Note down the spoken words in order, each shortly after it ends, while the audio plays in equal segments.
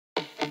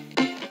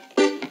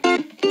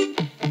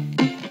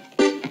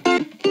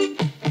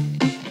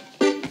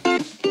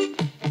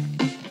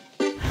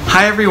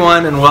Hi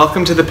everyone, and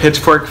welcome to the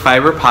Pitchfork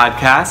Fiber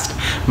Podcast.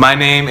 My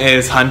name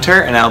is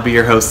Hunter, and I'll be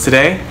your host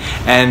today.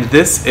 And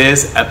this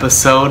is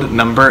episode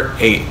number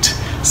 8.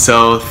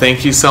 So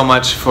thank you so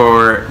much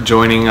for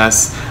joining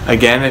us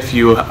again if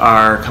you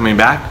are coming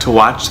back to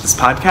watch this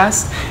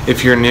podcast.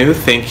 If you're new,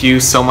 thank you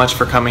so much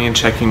for coming and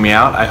checking me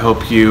out. I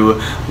hope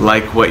you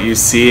like what you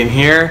see and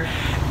hear.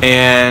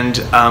 And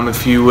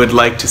if you would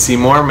like to see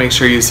more, make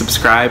sure you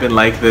subscribe and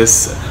like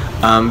this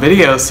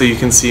video so you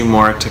can see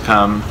more to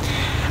come.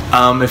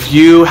 If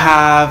you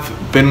have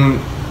been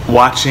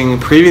watching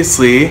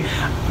previously,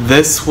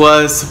 this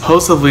was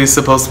supposedly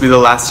supposed to be the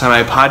last time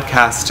I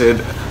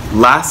podcasted.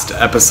 Last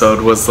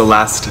episode was the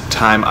last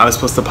time I was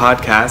supposed to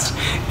podcast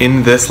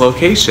in this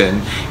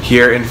location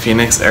here in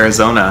Phoenix,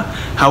 Arizona.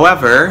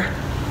 However,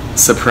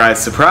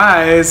 surprise,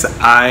 surprise,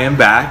 I am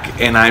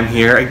back and I'm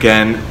here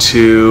again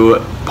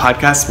to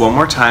podcast one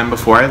more time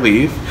before I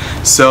leave.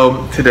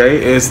 So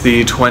today is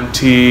the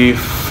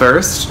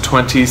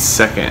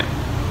 22nd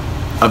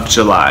of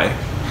July.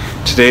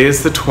 Today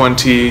is the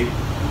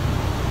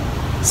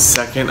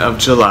 22nd of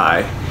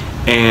July,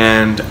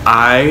 and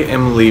I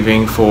am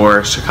leaving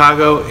for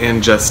Chicago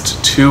in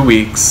just 2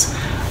 weeks.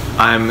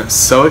 I'm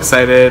so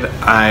excited.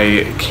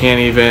 I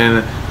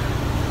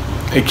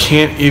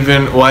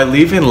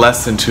leave in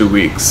less than 2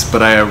 weeks,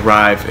 but I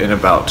arrive in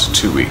about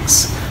 2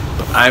 weeks.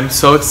 I'm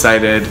so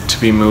excited to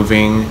be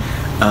moving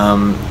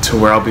to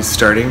where I'll be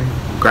starting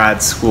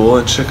grad school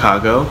in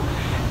Chicago,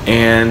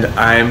 and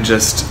I'm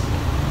just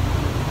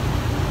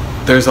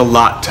there's a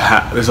lot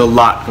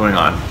going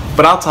on,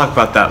 but I'll talk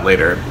about that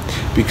later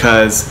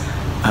because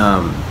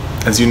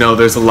as you know,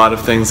 there's a lot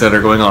of things that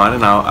are going on,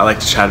 and I like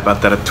to chat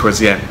about that towards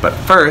the end. But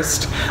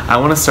first, I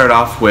want to start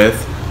off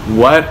with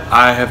what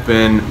I have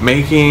been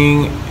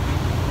making,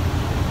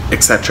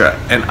 etc.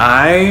 And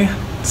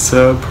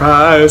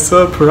surprise,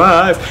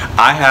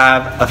 I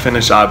have a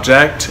finished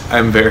object.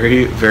 I'm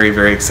very, very,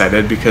 very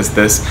excited because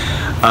this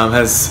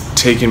has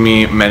taken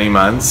me many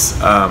months.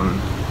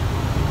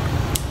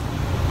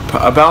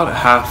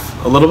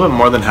 A little bit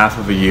more than half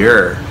of a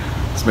year.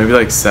 So maybe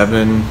like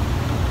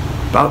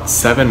about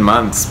 7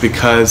 months,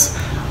 because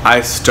I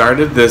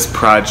started this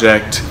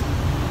project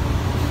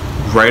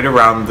right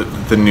around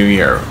the new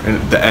year,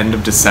 the end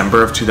of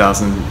December of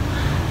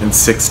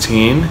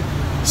 2016.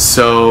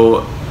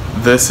 So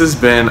this has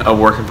been a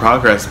work in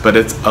progress, but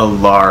it's a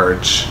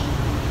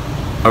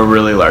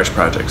really large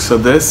project. So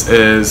this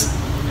is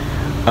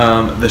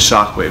the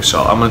Shockwave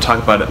shawl. I'm going to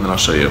talk about it and then I'll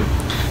show you.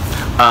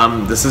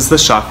 This is the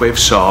Shockwave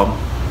shawl.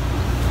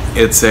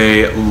 It's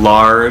a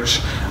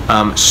large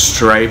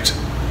striped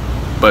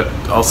but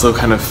also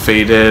kind of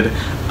faded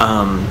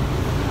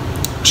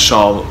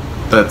shawl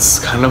that's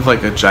kind of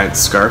like a giant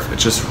scarf.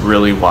 It's just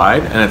really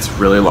wide and it's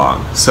really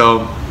long.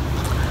 So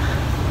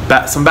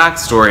some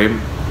backstory.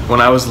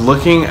 When I was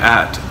looking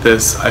at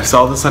this, I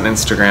saw this on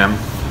Instagram,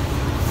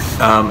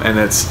 and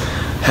it's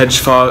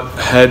Hedgehog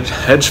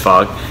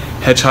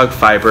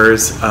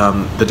Fibers,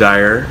 the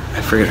dyer.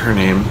 I forget her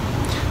name,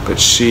 but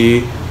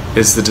she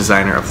is the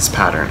designer of this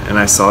pattern, and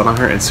I saw it on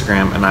her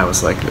Instagram and I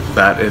was like,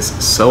 that is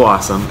so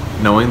awesome.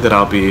 Knowing that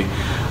I'll be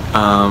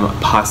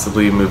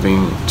possibly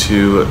moving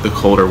to the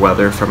colder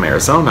weather from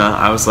Arizona,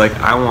 I was like,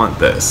 I want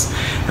this.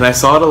 And I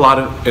saw it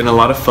in a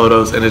lot of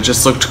photos, and it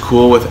just looked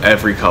cool with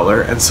every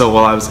color. And so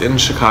while I was in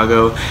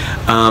Chicago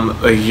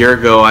a year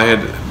ago, I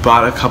had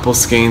bought a couple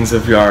skeins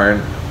of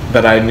yarn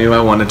that I knew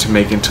I wanted to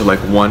make into like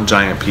one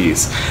giant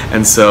piece.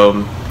 And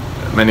so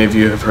many of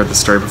you have heard the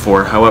story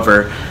before.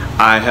 However,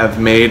 I have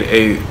made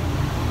a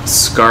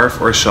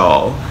scarf or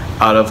shawl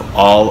out of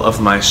all of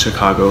my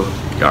Chicago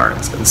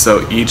yarns, and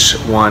so each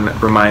one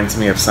reminds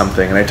me of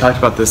something. And I talked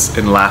about this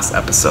in last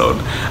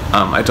episode.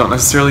 I don't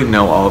necessarily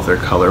know all of their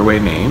colorway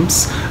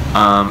names,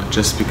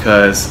 just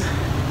because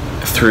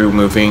through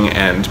moving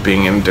and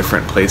being in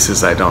different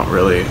places, I don't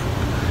really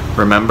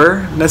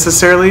remember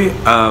necessarily.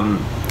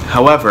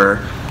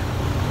 However,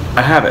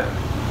 I have it.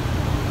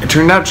 It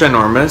turned out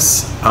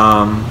ginormous.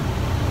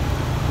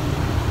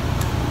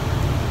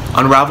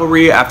 On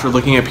Ravelry, after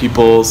looking at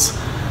people's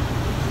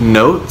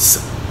notes,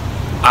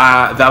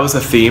 that was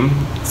a theme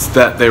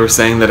that they were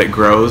saying that it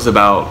grows,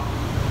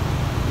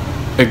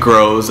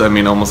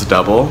 almost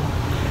double,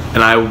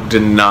 and I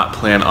did not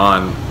plan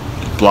on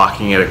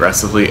blocking it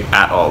aggressively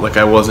at all. Like,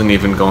 I wasn't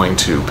even going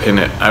to pin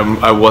it.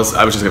 I was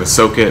just going to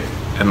soak it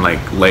and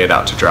like lay it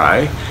out to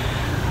dry.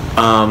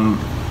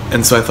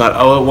 And so I thought,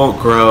 oh, it won't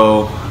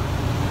grow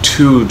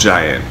too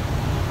giant.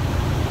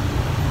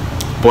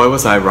 Boy,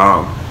 was I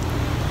wrong.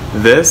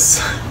 This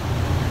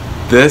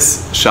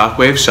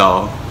Shockwave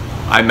shawl,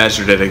 I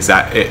measured it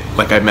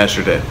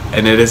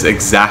and it is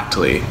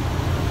exactly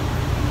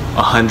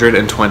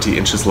 120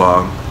 inches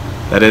long.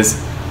 That is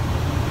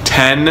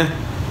 10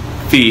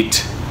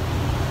 feet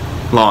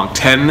long.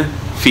 10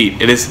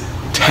 feet. It is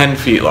 10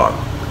 feet long.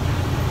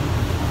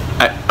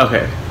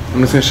 Okay, I'm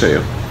just gonna show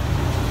you.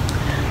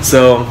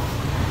 So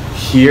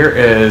here it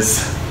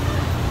is.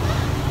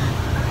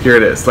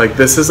 Like,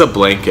 this is a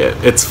blanket.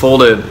 It's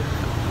folded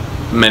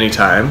many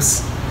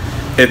times.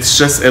 It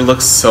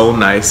looks so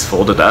nice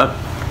folded up.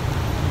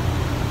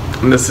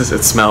 And it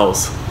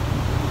smells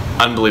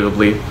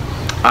unbelievably.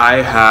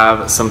 I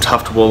have some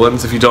Tuft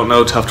Woolens. If you don't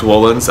know Tuft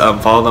Woolens,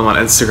 follow them on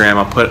Instagram.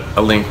 I'll put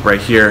a link right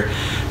here.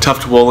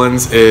 Tuft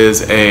Woolens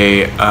is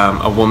a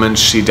woman.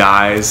 She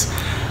dies.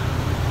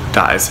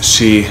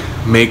 She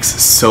makes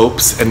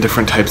soaps and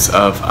different types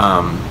of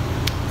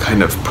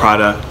kind of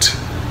product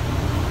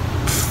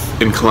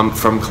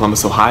from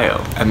Columbus,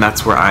 Ohio, and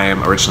that's where I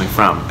am originally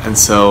from. And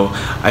so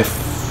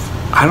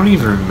I don't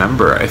even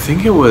remember. I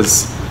think it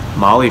was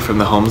Molly from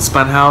the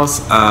Homespun House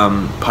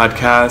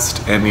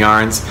podcast and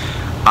yarns.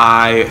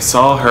 I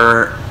saw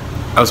her,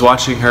 I was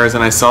watching hers,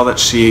 and I saw that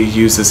she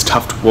uses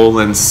Tuft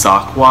Woolens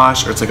sock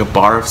wash, or it's like a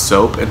bar of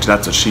soap, and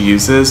that's what she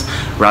uses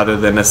rather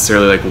than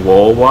necessarily like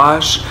wool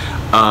wash.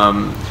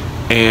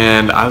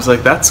 And I was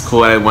like, that's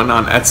cool. I went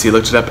on Etsy,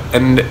 looked it up,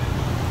 and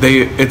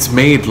it's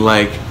made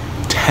like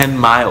 10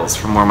 miles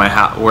from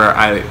where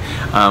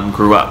I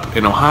grew up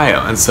in Ohio.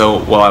 And so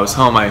while I was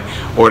home, I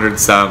ordered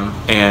some,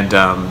 and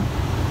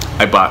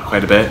I bought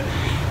quite a bit,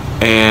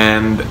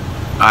 and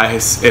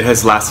it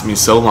has lasted me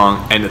so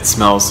long, and it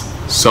smells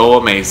so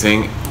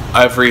amazing.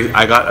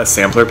 I got a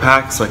sampler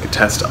pack so I could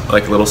test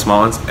like little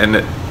small ones,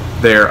 and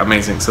they're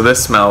amazing. So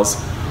this smells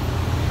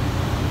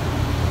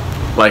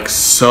like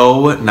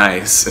so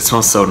nice. It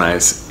smells so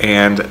nice,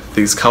 and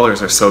these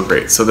colors are so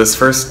great. So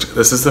this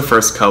is the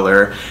first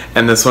color,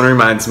 and this one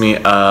reminds me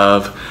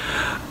of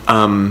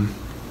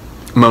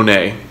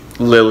Monet,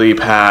 lily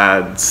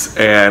pads,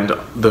 and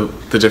the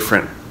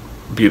different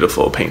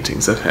beautiful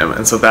paintings of him.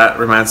 And so that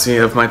reminds me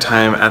of my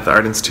time at the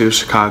Art Institute of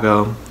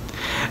Chicago.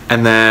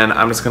 And then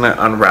I'm just gonna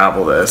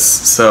unravel this.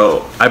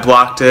 So I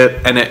blocked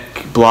it, and it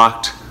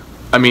blocked,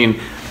 I mean,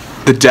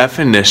 the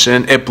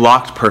definition, it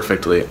blocked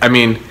perfectly. I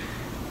mean,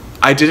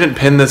 I didn't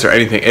pin this or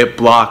anything. It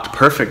blocked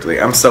perfectly.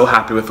 I'm so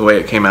happy with the way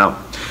it came out.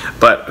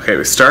 But okay,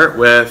 we start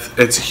with,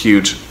 it's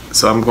huge.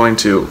 So I'm going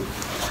to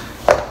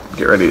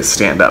get ready to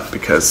stand up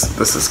because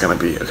this is gonna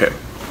be, okay.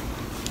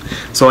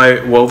 So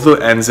I wove the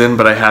ends in,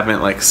 but I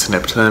haven't like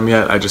snipped them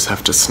yet. I just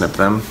have to snip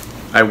them.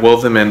 I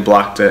wove them in,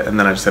 blocked it, and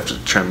then I just have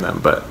to trim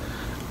them. But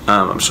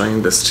I'm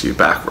showing this to you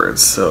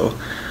backwards. So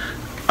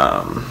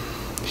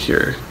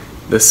here,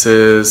 this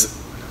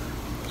is,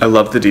 I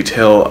love the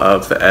detail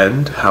of the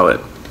end, how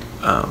it,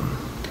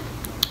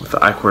 with the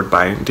I-cord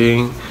bind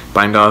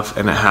off,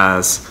 and it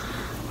has,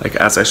 like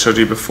as I showed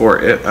you before,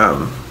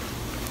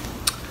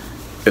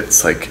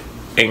 it's like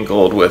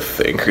angled with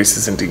the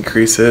increases and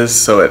decreases,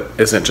 so it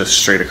isn't just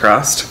straight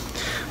across.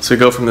 So we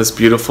go from this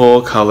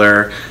beautiful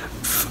color,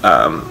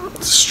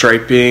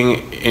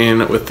 striping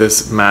in with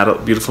this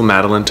beautiful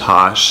Madeline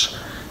Tosh,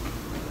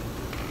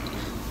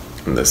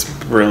 and this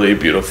really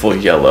beautiful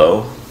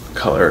yellow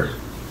color.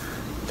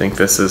 I think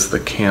this is the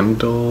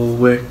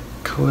Candlewick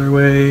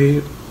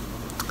colorway.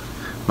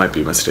 Might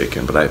be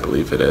mistaken, but I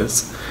believe it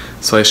is.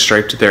 So I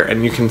striped it there,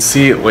 and you can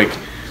see like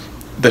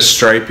the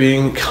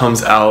striping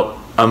comes out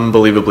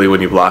unbelievably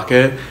when you block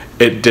it.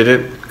 It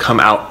didn't come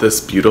out this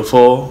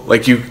beautiful,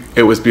 like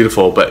it was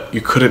beautiful, but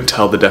you couldn't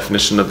tell the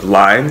definition of the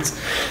lines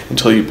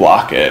until you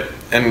block it,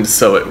 and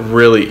so it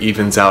really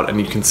evens out, and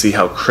you can see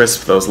how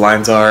crisp those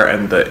lines are,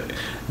 and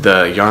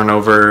the yarn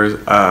overs,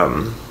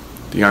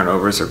 the yarn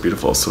overs are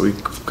beautiful. So we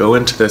go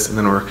into this, and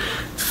then we're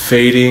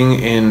fading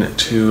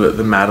into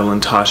the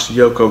Madeline Tosh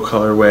Yoko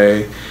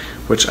colorway,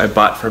 which I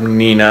bought from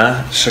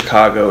Nina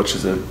Chicago, which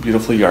is a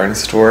beautiful yarn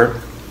store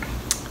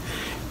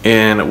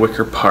in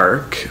Wicker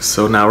Park.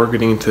 So now we're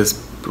getting into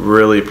this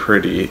really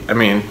pretty, I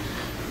mean,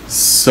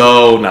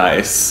 so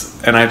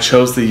nice. And I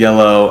chose the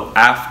yellow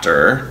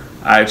after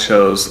I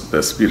chose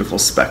this beautiful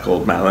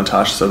speckled Madeline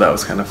Tosh, so that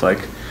was kind of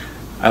like,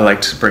 I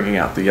liked bringing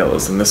out the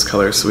yellows in this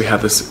color. So we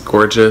have this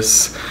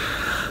gorgeous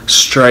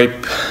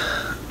stripe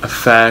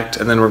effect,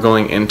 and then we're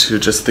going into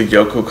just the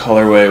Yoko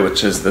colorway,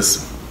 which is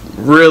this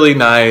really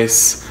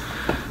nice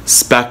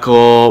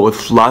speckle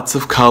with lots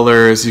of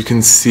colors. You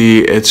can see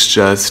it's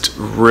just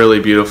really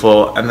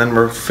beautiful. And then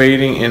we're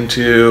fading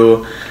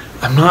into,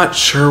 I'm not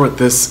sure what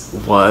this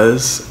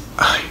was,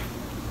 I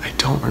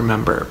don't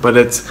remember, but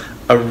it's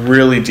a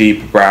really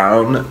deep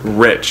brown,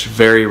 rich,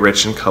 very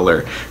rich in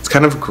color. It's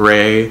kind of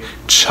gray,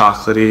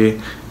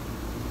 chocolatey,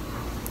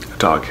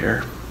 dog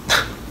hair.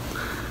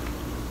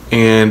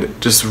 And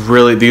just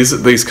really,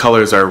 these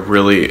colors are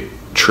really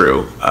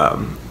true.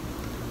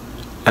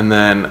 And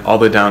then all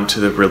the way down to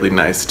the really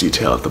nice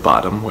detail at the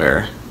bottom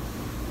where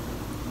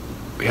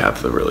we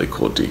have the really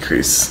cool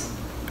decrease.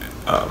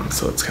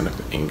 So it's kind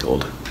of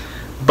angled.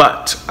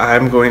 But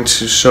I'm going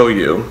to show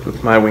you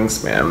with my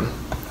Wingspan,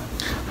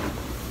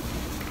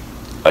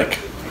 like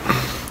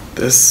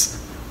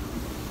this,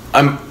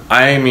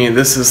 I mean,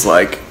 this is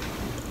like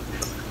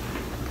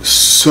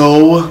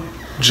so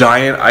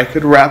giant. I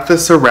could wrap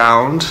this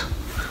around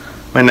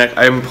my neck.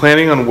 I'm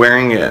planning on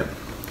wearing it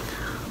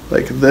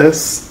like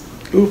this.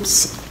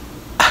 Oops.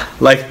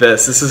 Like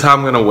this. This is how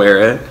I'm gonna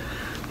wear it.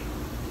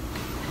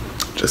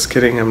 Just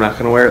kidding, I'm not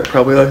gonna wear it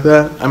probably like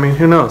that. I mean,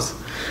 who knows?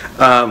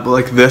 But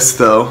like this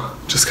though,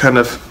 just kind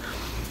of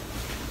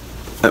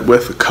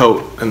with a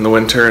coat in the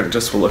winter, it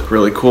just will look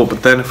really cool.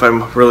 But then if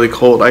I'm really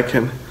cold, I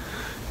can,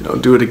 you know,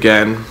 do it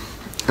again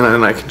And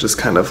then I can just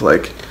kind of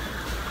like,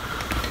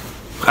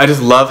 I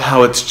just love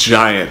how it's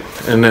giant.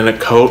 And then a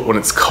coat when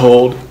it's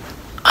cold.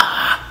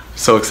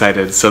 So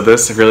excited. So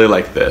this, I really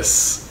like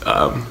this.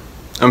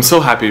 I'm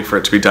so happy for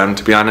it to be done,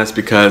 to be honest,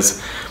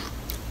 because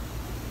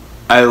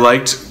I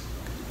liked,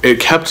 it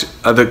kept,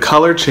 the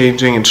color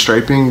changing and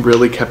striping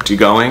really kept you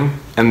going.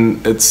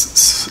 And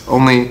it's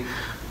only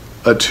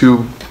a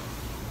two,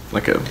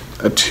 like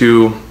a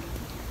two,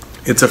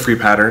 it's a free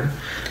pattern,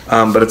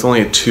 but it's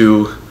only a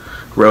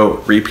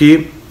 2-row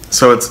repeat.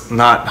 So it's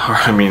not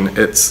hard, I mean,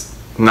 it's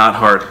not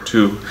hard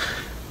to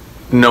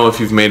know if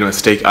you've made a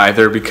mistake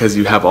either, because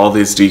you have all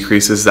these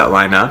decreases that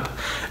line up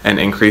and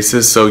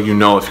increases, so you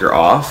know if you're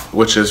off,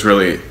 which is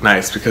really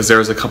nice, because there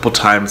was a couple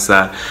times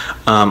that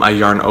I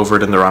yarn over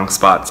it in the wrong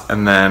spots,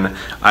 and then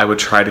I would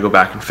try to go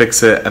back and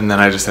fix it, and then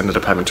I just ended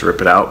up having to rip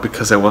it out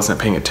because I wasn't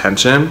paying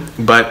attention.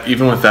 But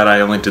even with that,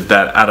 I only did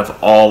that out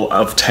of all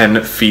of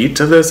 10 feet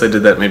of this. I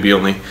did that maybe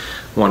only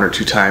 1 or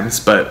 2 times,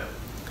 but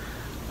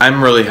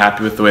I'm really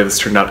happy with the way this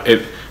turned out.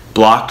 It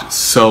blocked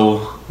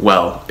so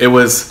well. It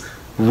was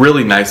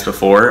really nice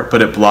before,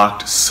 but it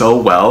blocked so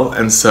well.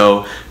 And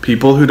so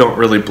people who don't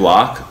really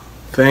block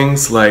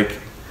things, like,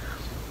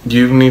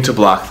 you need to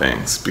block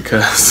things,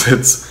 because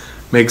it's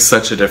makes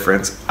such a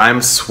difference.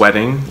 I'm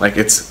sweating, like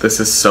this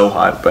is so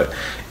hot, but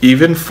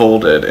even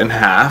folded in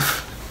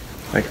half,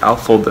 like I'll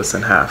fold this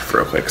in half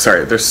real quick.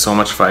 Sorry, there's so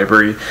much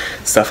fibery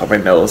stuff on my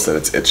nose that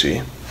it's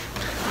itchy.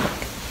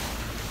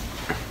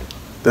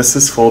 This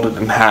is folded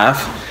in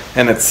half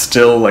and it's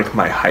still like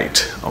my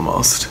height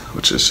almost,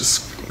 which is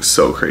just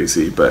so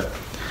crazy. But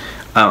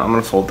I'm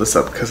gonna fold this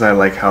up because I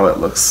like how it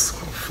looks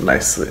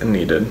nicely and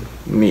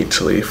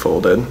neatly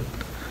folded.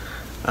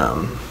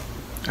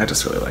 I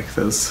just really like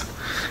this.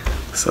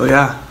 So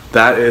yeah,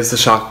 that is the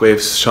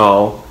Shockwave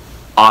shawl.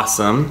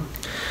 Awesome.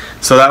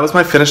 So that was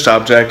my finished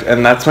object,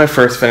 and that's my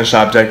first finished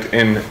object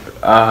in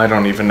I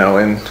don't even know,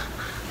 in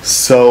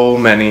so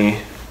many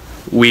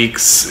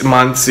weeks,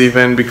 months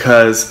even,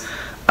 because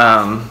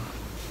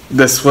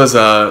this was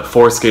a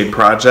 4-skein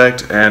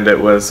project, and it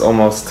was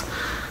over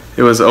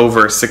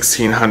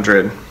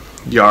 1,600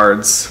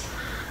 yards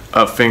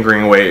of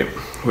fingering weight,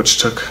 which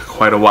took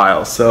quite a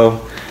while.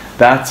 So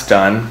that's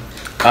done.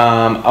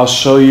 I'll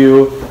show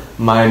you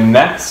my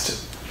next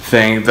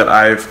thing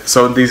that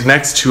so these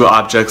next 2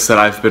 objects that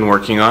I've been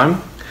working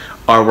on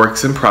are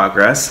works in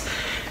progress,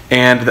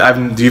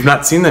 and you've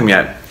not seen them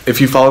yet. If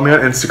you follow me on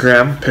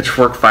Instagram,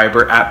 Pitchfork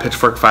Fiber, at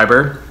Pitchfork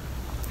Fiber,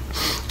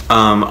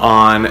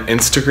 on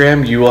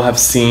Instagram, you will have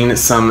seen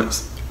some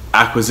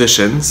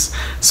acquisitions.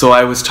 So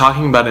I was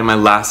talking about it in my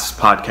last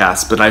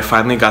podcast, but I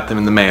finally got them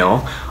in the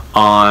mail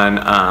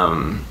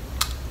on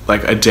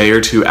like a day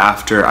or 2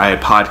 after I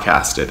had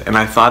podcasted, and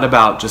I thought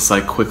about just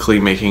like quickly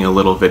making a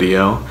little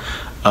video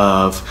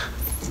of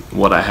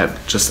what I had,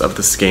 just of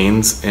the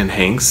skeins and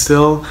hanks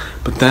still,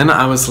 but then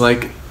I was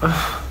like,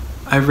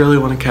 I really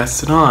want to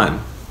cast it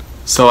on,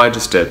 so I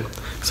just did.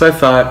 So I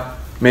thought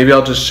maybe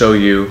I'll just show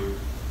you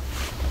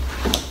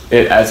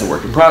it as a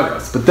work in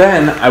progress. But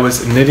then I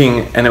was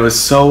knitting and it was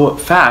so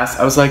fast,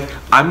 I was like,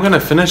 I'm gonna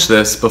finish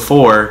this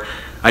before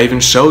I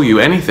even show you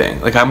anything.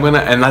 Like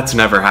and that's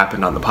never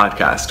happened on the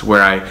podcast,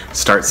 where I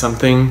start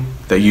something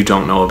that you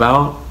don't know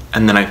about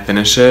and then I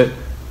finish it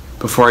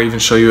before I even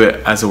show you it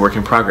as a work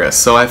in progress.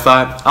 So I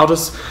thought I'll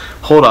just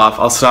hold off,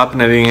 I'll stop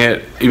knitting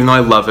it, even though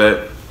I love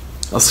it,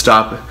 I'll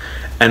stop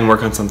and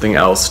work on something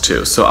else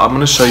too. So I'm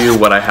gonna show you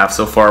what I have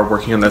so far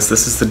working on this.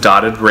 This is the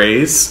Dotted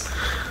Rays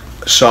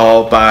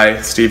shawl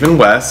by Stephen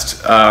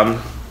West.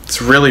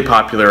 It's really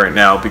popular right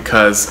now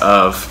because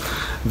of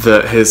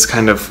his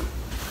kind of,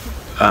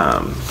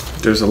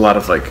 there's a lot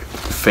of like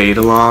fade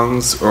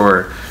alongs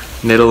or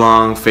knit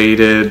along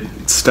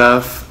faded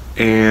stuff,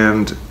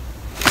 and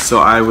so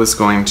I was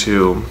going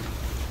to,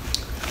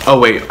 oh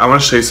wait, I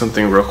want to show you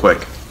something real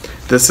quick.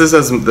 This is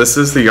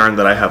the yarn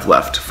that I have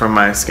left from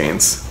my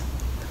skeins.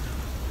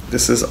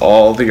 This is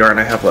all the yarn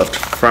I have left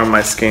from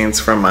my skeins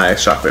from my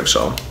Shockwave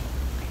shawl.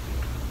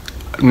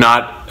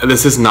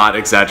 This is not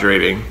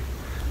exaggerating.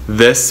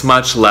 This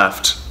much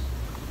left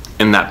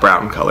in that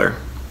brown color.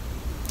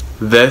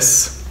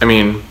 This, I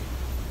mean,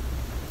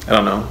 I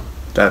don't know,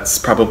 that's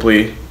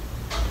probably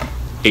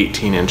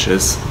 18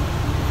 inches.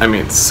 I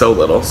mean, it's so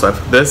little. So I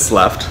have this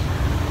left,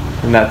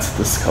 and that's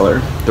this color,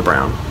 the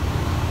brown.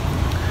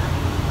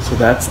 So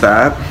that's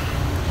that.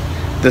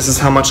 This is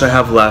how much I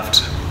have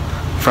left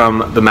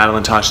from the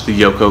Madeline Tosh, the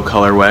Yoko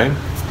colorway.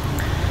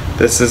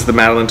 This is the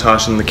Madeline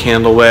Tosh in the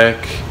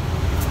Candlewick.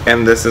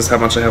 And this is how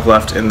much I have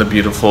left in the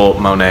beautiful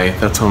Monet.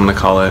 That's what I'm gonna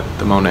call it,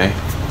 the Monet.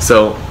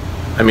 So,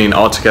 I mean,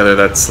 altogether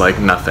that's like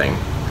nothing.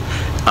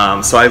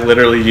 So I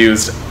literally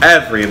used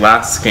every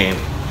last skein,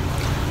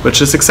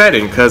 which is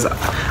exciting because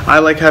I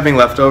like having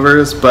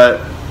leftovers,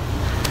 but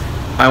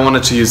I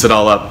wanted to use it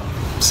all up.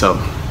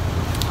 So,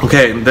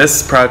 okay,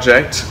 this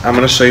project, I'm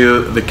gonna show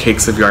you the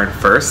cakes of yarn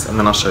first, and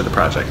then I'll show you the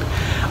project.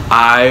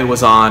 I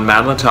was on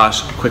Madeline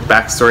Tosh, quick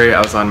backstory, I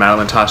was on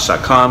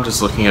madelinetosh.com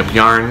just looking up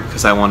yarn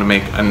because I want to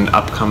make an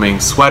upcoming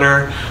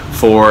sweater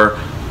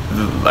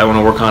I want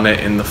to work on it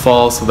in the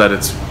fall so that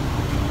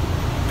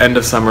end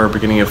of summer,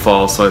 beginning of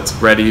fall, so it's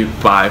ready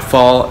by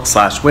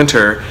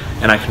fall/winter,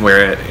 and I can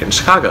wear it in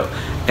Chicago.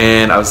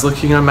 And I was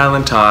looking on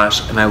Madeline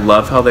Tosh, and I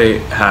love how they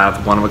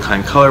have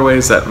one-of-a-kind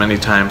colorways that many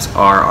times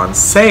are on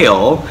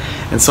sale.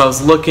 And so I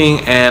was looking,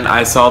 and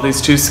I saw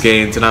these two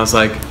skeins, and I was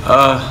like,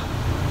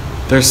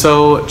 they're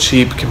so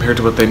cheap compared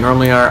to what they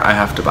normally are, I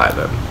have to buy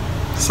them.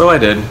 So I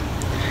did.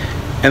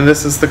 And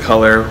this is the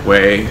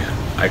colorway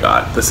I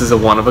got. This is a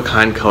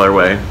one-of-a-kind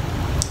colorway.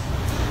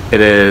 It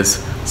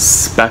is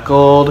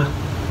speckled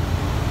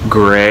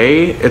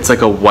gray. It's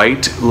like a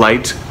white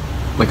light,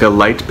 like a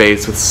light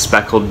base with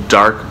speckled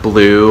dark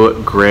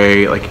blue,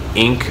 gray, like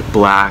ink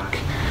black,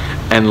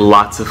 and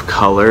lots of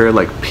color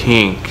like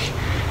pink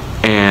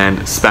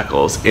and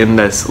speckles in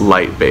this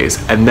light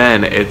base. And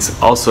then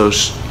it's also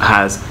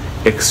has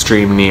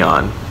extreme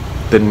neon,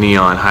 the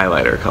neon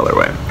highlighter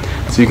colorway.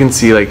 So you can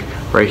see like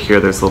right here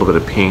there's a little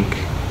bit of pink.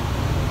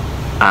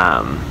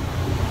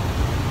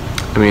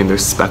 I mean,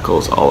 there's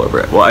speckles all over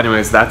it. Well,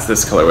 anyways, that's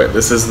this colorway.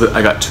 This is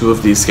I got two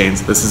of these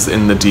skeins. This is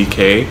in the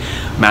DK,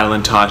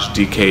 Madeline Tosh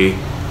DK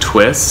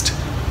Twist.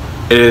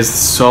 It is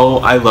so,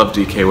 I love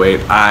DK weight.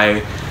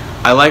 I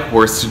like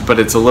worsted, but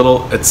it's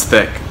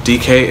thick.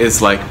 DK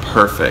is like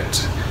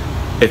perfect.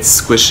 It's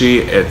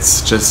squishy,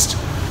 it's just,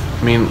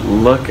 I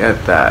mean, look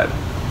at that.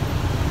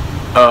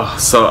 Oh,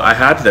 so I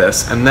had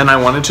this, and then I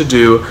wanted to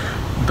do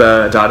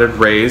the dotted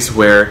rays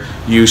where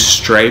you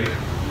stripe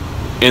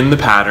in the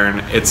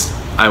pattern.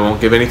 I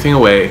won't give anything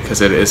away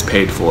because it is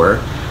paid for.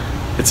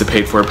 It's a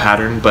paid for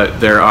pattern, but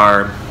there's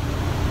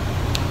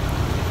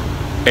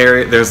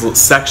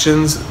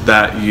sections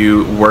that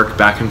you work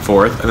back and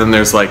forth, and then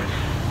there's like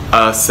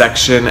a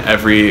section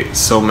every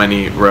so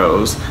many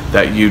rows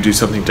that you do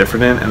something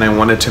different in, and I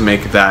wanted to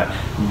make that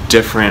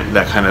different,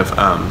 that kind of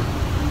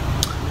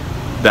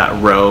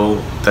that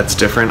row that's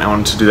different. I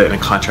wanted to do that in a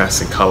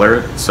contrasting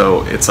color,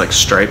 so it's like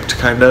striped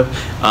kind of.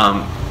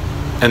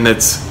 And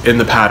that's in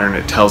the pattern,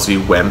 it tells you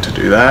when to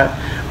do that,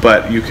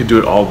 but you could do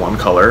it all one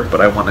color,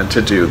 but I wanted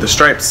to do the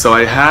stripes. So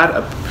I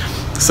had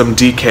some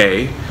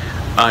DK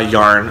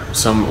yarn,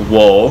 some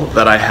wool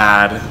that I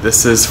had.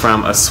 This is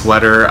from a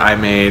sweater I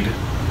made.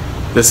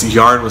 This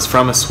yarn was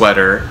from a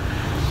sweater,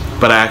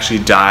 but I actually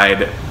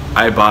dyed.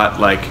 I bought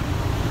like,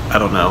 I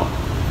don't know,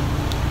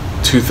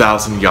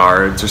 2,000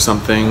 yards or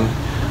something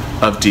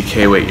of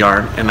DK weight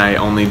yarn, and I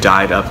only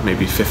dyed up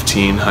maybe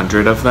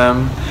 1,500 of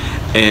them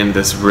in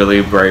this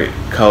really bright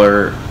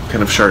color,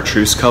 kind of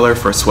chartreuse color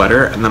for a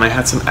sweater. And then I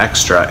had some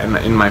extra, and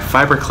in my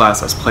fiber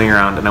class I was playing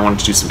around and I wanted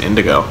to do some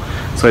indigo,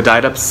 so I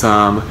dyed up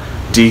some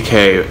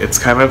DK. It's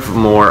kind of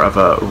more of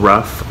a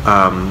rough,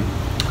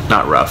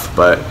 not rough,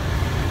 but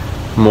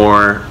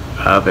more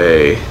of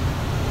a,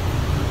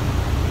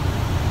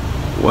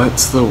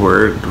 what's the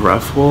word,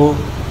 rough wool?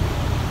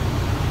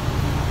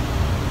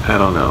 I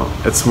don't know.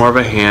 It's more of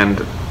a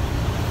hand,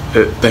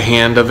 the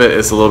hand of it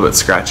is a little bit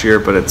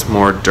scratchier, but it's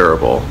more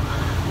durable,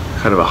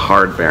 kind of a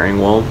hard bearing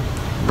wool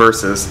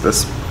versus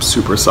this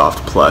super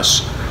soft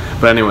plush.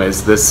 But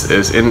anyways, this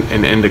is in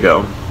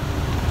indigo,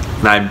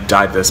 and I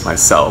dyed this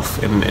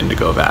myself in an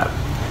indigo vat,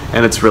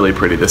 and it's really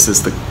pretty. This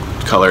is the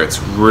color. It's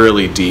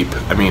really deep.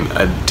 I mean,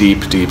 a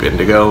deep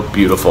indigo,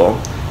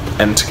 beautiful,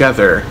 and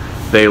together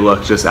they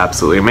look just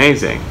absolutely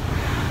amazing.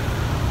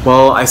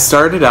 Well, I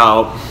started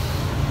out,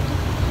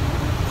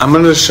 I'm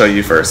going to show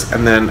you first,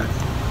 and then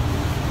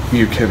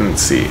you can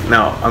see.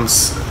 Now,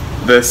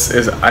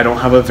 I don't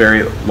have a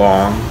very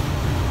long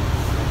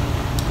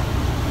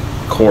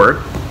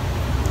cord,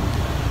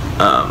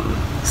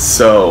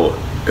 so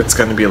it's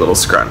going to be a little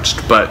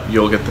scrunched, but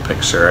you'll get the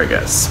picture, I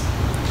guess.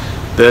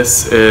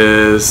 This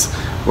is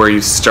where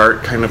you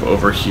start kind of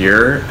over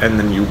here, and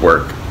then you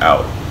work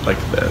out like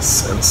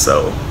this, and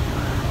so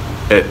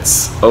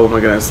it's, oh my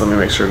goodness, let me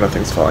make sure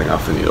nothing's falling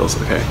off the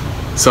needles. Okay,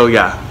 so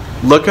yeah,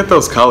 look at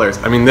those colors.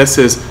 I mean, this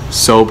is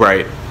so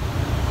bright,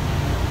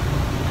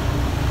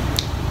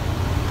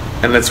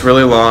 and it's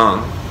really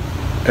long.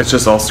 It's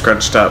just all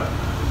scrunched up,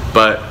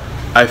 but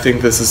I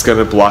think this is going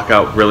to block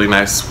out really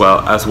nice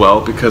as well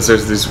because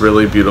there's these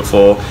really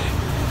beautiful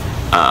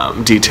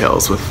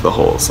details with the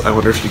holes. I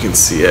wonder if you can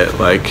see it.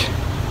 Like,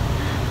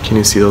 can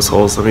you see those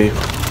holes? Let me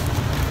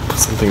put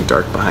something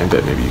dark behind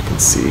it. Maybe you can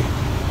see.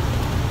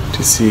 Do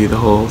you see the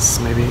holes?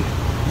 Maybe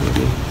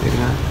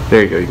not.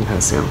 There you go. You can kind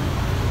of see them.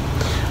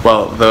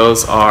 Well,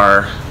 those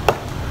are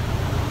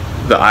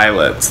the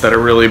eyelets that are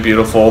really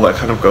beautiful that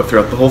kind of go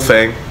throughout the whole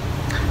thing.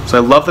 So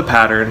I love the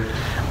pattern.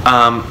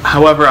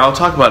 However, I'll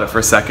talk about it for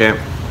a second.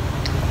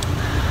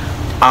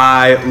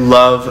 I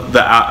love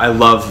the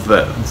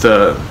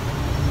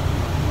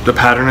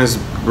pattern is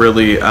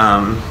really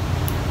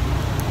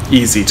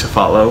easy to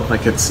follow.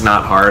 Like, it's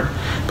not hard,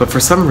 but for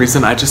some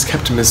reason I just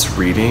kept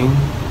misreading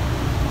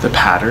the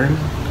pattern.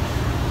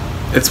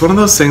 It's one of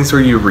those things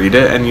where you read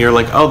it and you're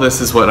like, oh,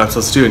 this is what I'm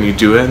supposed to do, and you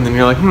do it, and then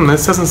you're like,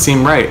 this doesn't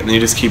seem right, and then you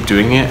just keep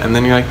doing it, and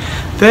then you're like,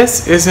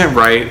 this isn't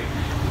right,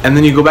 and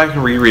then you go back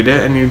and reread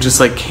it, and you just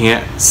like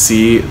can't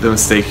see the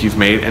mistake you've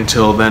made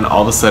until then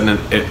all of a sudden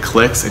it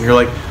clicks, and you're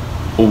like,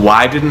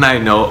 why didn't I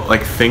know,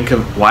 like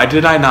why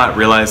did I not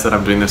realize that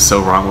I'm doing this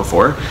so wrong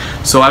before?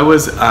 So I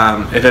was,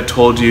 it had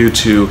told you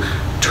to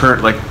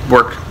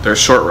work, there's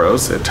short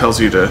rows. It tells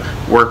you to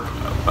work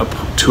up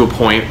to a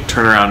point,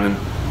 turn around and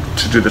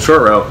to do the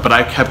short row, but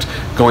I kept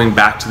going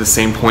back to the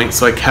same point,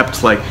 so I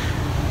kept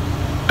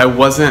I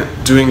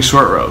wasn't doing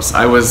short rows.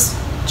 I was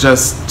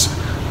just,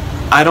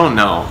 I don't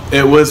know.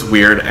 It was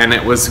weird, and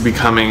it was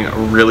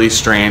becoming really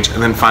strange,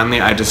 and then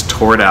finally I just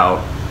tore it out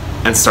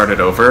and started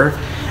over,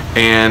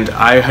 and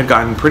I had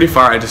gotten pretty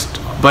far.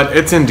 But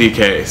it's in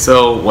DK,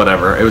 so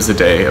whatever. It was a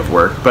day of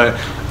work, but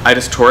I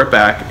just tore it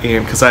back,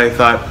 and because I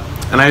thought,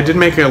 and I did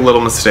make a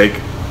little mistake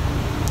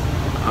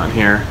on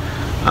here.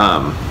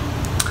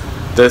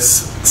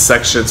 This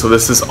section, so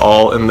this is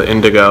all in the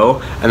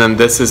indigo, and then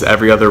this is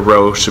every other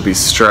row should be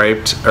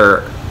striped,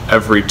 or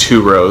every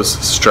 2 rows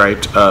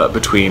striped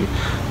between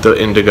the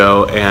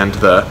indigo and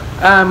the,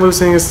 I'm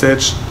losing a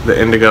stitch, the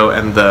indigo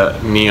and the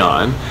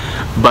neon.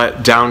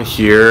 But down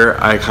here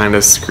I kind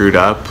of screwed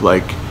up,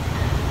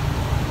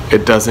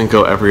 it doesn't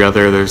go every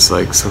other, there's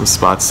some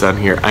spots down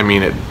here. I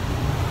mean,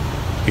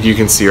 you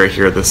can see right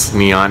here, this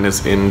neon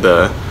is in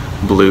the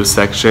blue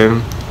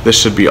section. This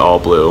should be all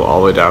blue all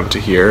the way down to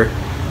here,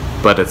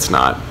 but it's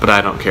not. But I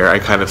don't care. I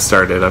kind of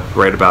started up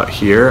right about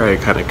here. I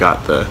kind of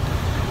got the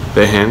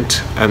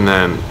hint, and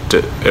then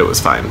it was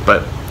fine.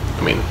 But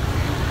I mean,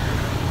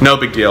 no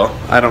big deal.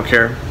 I don't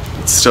care.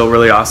 It's still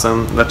really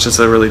awesome. That's just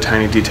a really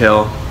tiny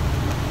detail.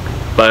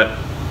 But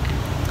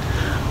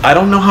I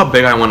don't know how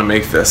big I want to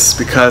make this,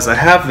 because I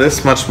have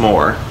this much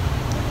more.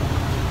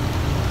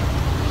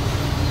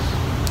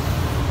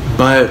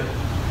 But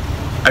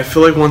I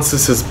feel like once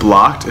this is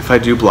blocked, if I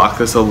do block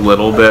this a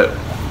little bit,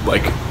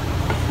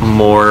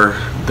 more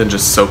than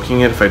just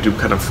soaking it, if I do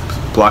kind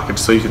of block it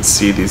so you can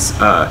see these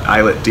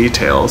eyelet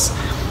details,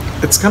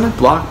 it's gonna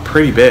block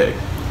pretty big.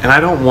 And I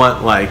don't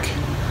want,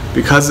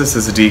 because this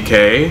is a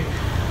DK,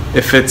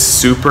 if it's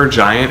super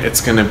giant,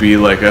 it's gonna be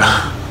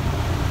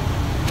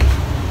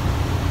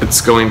it's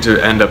going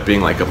to end up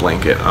being like a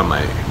blanket on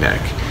my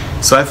neck.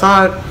 So I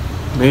thought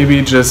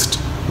maybe just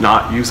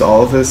not use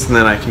all of this, and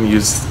then I can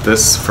use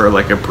this for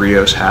a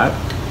brioche hat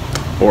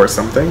or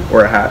something,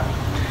 or a hat.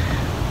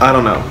 I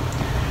don't know.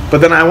 But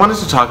then I wanted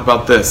to talk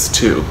about this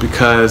too,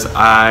 because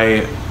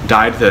I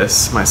dyed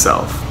this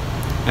myself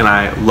and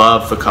I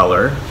love the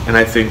color, and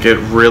I think it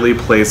really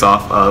plays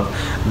off of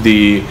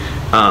the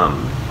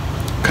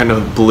kind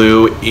of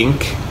blue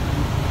ink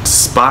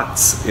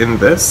spots in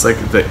this,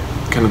 the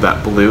kind of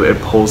that blue, it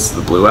pulls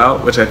the blue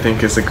out, which I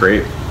think is a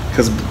great,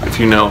 because if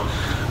you know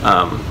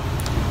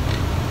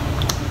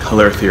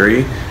color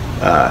theory,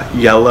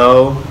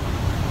 yellow,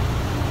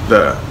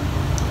 the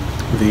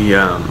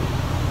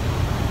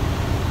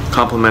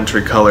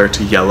complementary color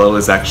to yellow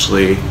is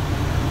actually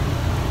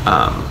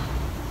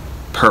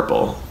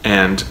purple,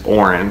 and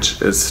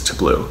orange is to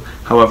blue.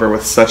 However,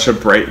 with such a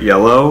bright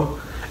yellow,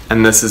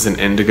 and this is an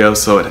indigo,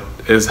 so it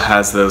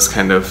has those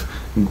kind of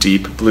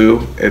deep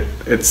blue,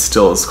 it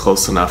still is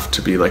close enough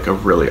to be a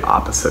really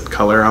opposite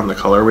color on the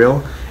color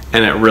wheel,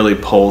 and it really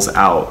pulls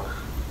out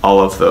all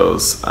of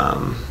those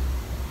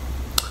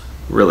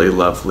really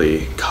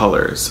lovely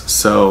colors.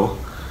 So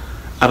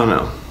I don't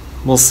know,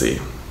 we'll see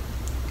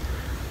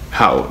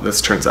how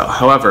this turns out.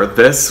 However,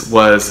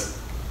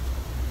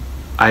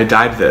 I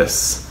dyed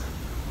this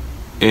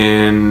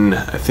in,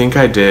 I think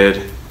I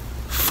did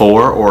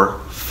 4 or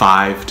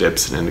 5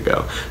 dips in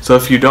indigo. So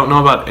if you don't know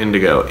about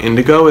indigo,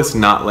 indigo is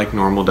not like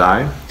normal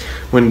dye.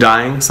 When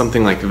dyeing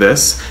something like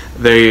this,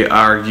 they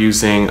are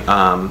using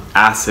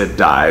acid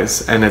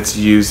dyes, and it's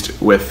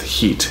used with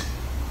heat.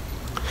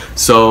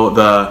 So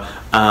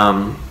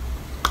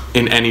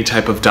in any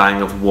type of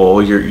dyeing of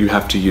wool, you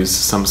have to use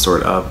some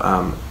sort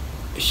of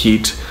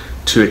heat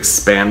to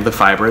expand the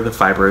fiber. The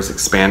fiber is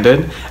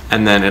expanded,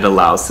 and then it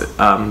allows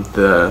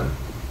the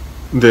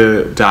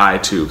dye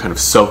to kind of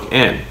soak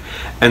in.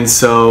 And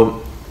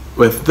so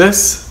with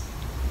this,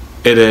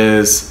 it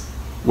is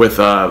with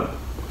a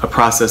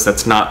process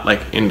that's not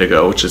like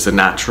indigo, which is a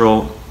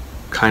natural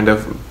kind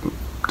of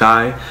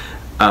dye.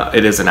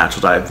 It is a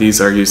natural dye.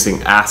 These are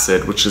using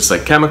acid, which is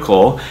like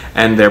chemical,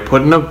 and they're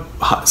put in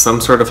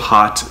some sort of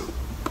hot,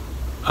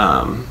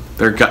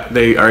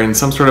 they are in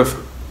some sort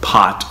of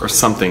pot or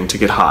something to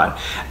get hot,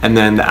 and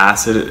then the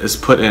acid is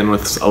put in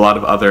with a lot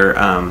of other,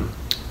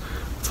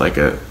 it's like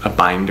a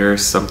binder,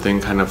 something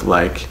kind of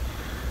like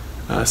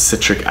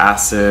citric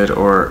acid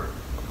or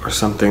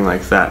something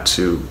like that,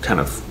 to kind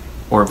of,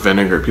 or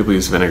vinegar, people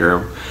use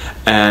vinegar,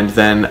 and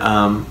then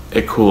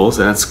it cools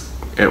and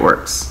it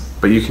works.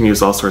 But you can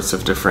use all sorts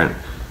of different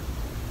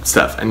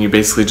stuff, and you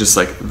basically just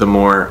like the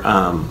more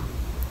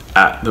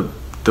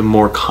the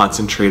more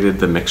concentrated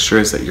the mixture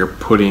is that you're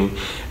putting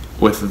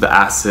with the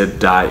acid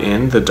dye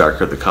in, the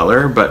darker the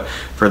color. But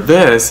for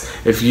this,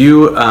 if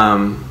you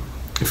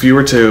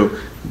were to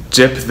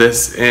dip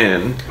this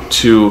in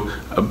to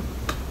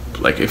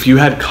like if you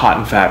had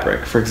cotton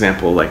fabric, for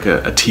example, like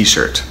a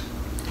t-shirt,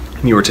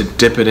 and you were to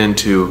dip it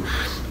into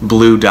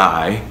blue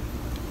dye,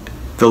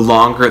 the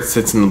longer it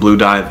sits in the blue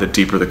dye, the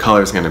deeper the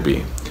color is going to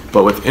be.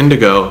 But with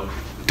indigo,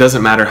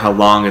 doesn't matter how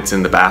long it's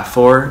in the bath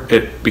for,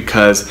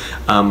 because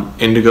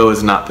indigo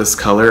is not this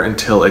color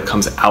until it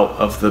comes out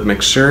of the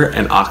mixture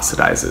and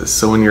oxidizes.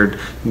 So when you're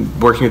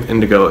working with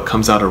indigo, it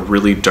comes out a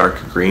really dark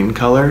green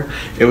color.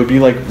 It would be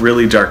like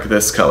really dark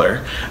this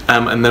color.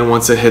 And then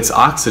once it hits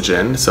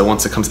oxygen, so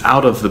once it comes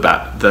out of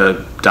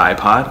the dye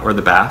pot or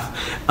the bath,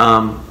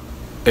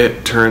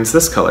 it turns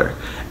this color.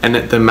 And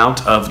the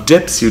amount of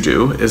dips you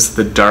do is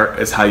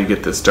how you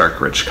get this dark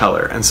rich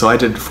color. And so I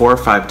did 4 or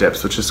 5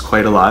 dips, which is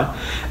quite a lot.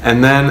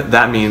 And then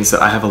that means that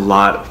I have a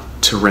lot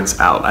to rinse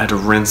out. I had to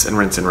rinse and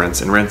rinse and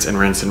rinse and rinse and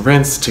rinse and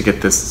rinse to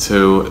get this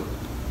to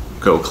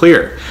go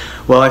clear.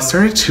 Well, I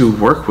started to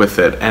work with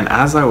it, and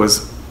as I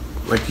was,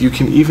 like, you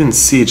can even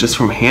see just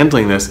from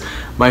handling this,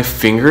 my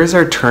fingers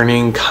are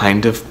turning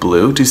kind of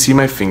blue. Do you see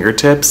my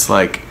fingertips?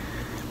 Like,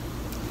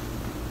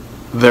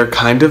 they're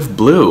kind of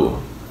blue.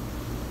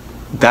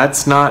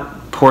 That's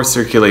not poor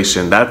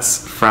circulation,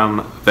 that's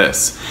from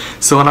this.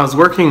 So when I was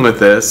working with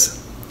this,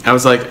 I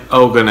was like,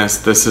 oh goodness,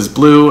 this is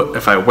blue.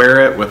 If I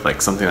wear it with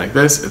like something like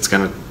this, it's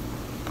gonna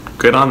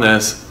get on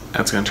this,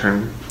 and it's gonna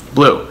turn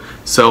blue.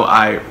 So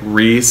I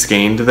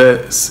re-skeined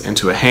this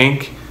into a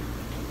hank,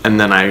 and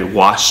then I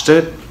washed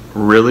it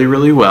really,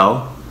 really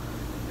well,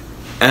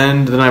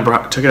 and then I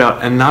took it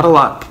out, and not a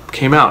lot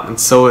came out. And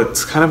so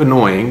it's kind of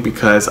annoying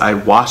because I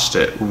washed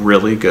it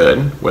really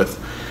good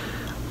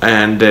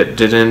and it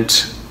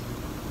didn't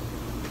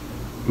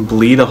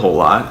bleed a whole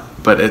lot,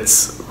 but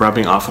it's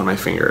rubbing off on my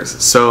fingers.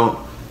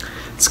 So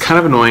it's kind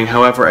of annoying.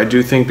 However, I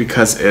do think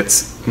because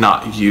it's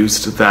not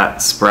used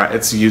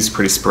it's used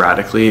pretty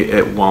sporadically,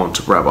 it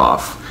won't rub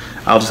off.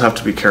 I'll just have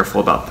to be careful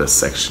about this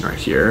section right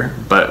here,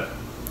 but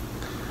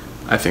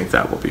I think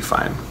that will be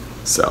fine.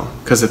 So,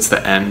 because it's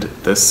the end,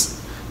 this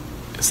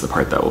is the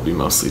part that will be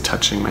mostly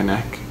touching my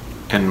neck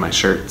and my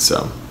shirt,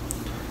 so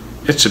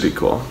it should be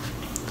cool.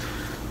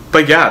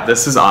 But yeah,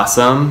 this is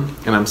awesome,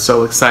 and I'm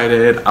so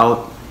excited.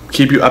 I'll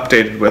keep you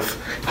updated with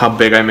how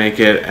big I make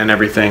it and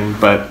everything,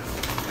 but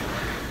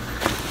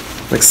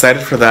I'm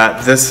excited for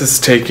that. This has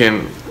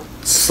taken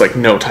like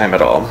no time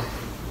at all.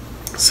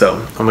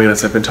 So, oh my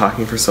goodness, I've been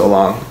talking for so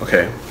long.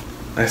 Okay,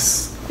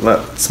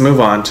 let's move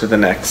on to the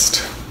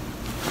next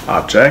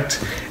object.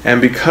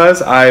 And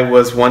because I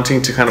was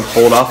wanting to kind of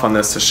hold off on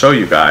this to show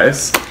you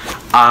guys,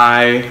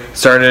 I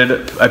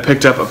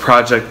picked up a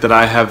project that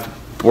I have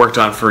worked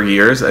on for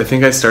years. I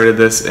think I started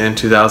this in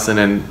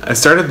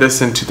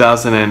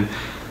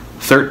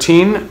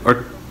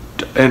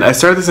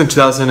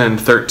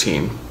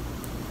 2013,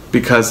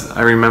 because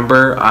I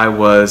remember I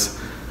was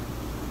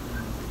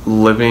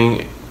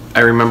living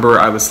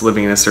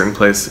in a certain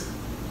place,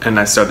 and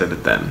I started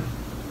it then.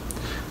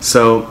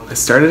 So I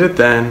started it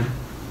then,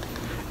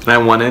 and I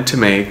wanted to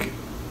make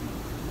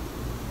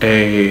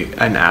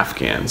an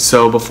Afghan.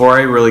 So before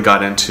I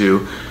got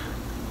into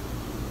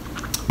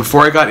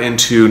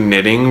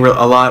knitting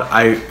a lot,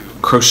 I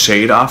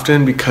crocheted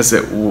often because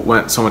it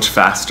went so much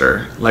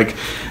faster. Like,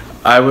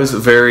 I was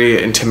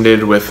very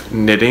intimidated with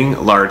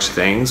knitting large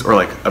things or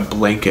like a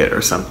blanket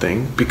or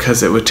something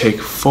because it would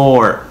take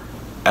forever.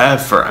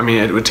 I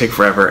mean, it would take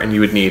forever, and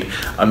you would need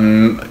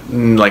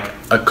like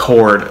a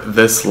cord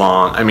this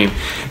long. I mean,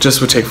 it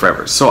just would take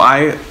forever. So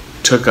I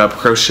took up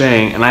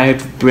crocheting, and I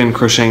had been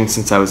crocheting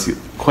since I was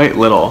quite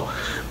little,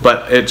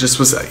 but it just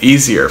was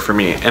easier for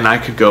me, and I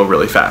could go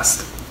really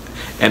fast,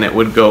 and it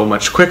would go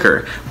much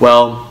quicker.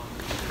 Well,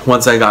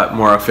 once I got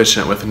more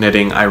efficient with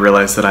knitting, I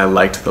realized that I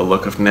liked the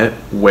look of knit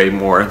way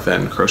more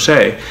than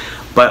crochet.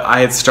 But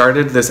I had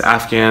started this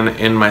Afghan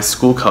in my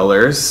school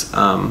colors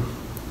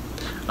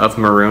of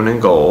maroon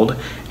and gold,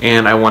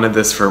 and I wanted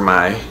this for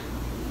my,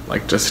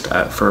 like, just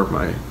for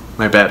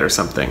my bed or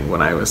something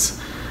when I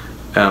was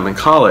in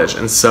college.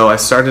 And so I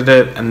started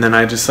it, and then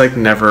I just like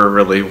never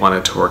really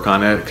wanted to work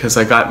on it because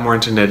I got more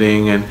into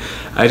knitting, and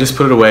I just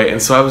put it away. And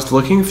so I was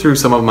looking through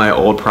some of my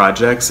old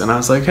projects, and I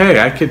was like, hey,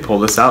 I could pull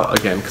this out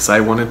again because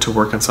I wanted to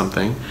work on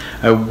something.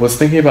 I was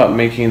thinking about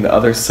making the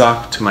other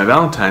sock to my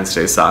Valentine's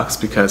Day socks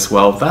because,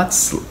 well,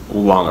 that's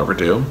long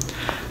overdue.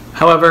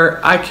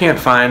 However, I can't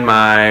find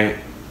my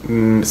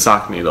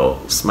sock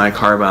needles, my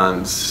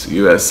Carbons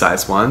US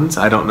size ones.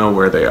 I don't know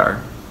where they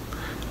are.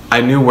 I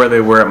knew where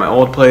they were at my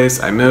old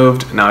place. I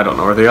moved. Now I don't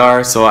know where they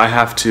are, so I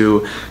have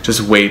to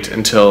just wait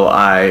until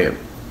I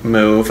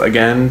move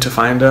again to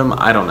find them.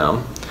 I don't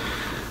know.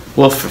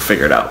 We'll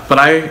figure it out. But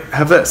I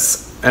have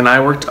this, and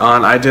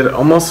I did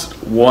almost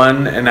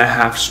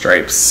 1.5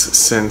 stripes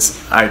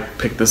since I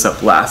picked this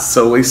up last.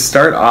 So we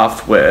start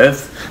off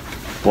with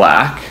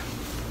black.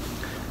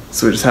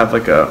 So we just have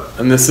like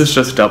and this is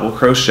just double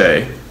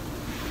crochet.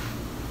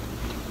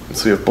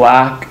 So we have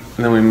black,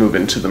 and then we move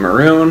into the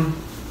maroon,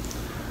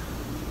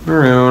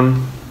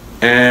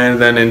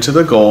 and then into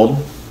the gold,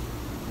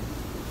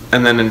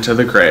 and then into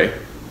the gray.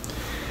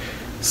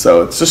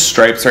 So it's just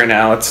stripes right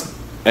now.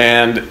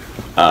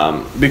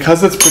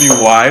 Because it's pretty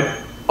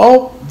wide.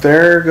 Oh,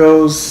 there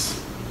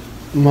goes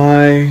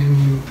my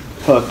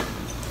hook.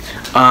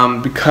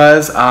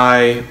 Because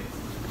I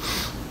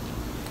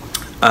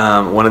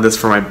wanted this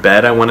for my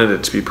bed, I wanted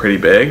it to be pretty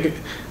big.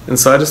 And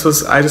so I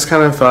just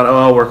kind of thought, oh,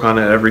 I'll work on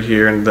it every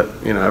here and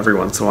every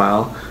once in a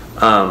while.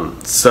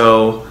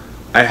 So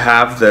I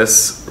have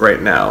this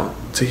right now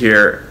to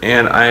here,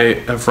 and I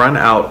have run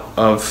out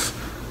of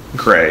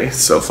gray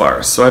so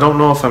far. So I don't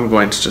know if I'm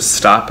going to just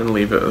stop and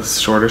leave it with a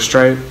shorter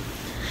stripe.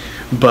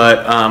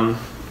 But I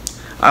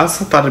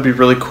also thought it'd be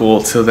really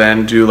cool to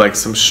then do like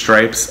some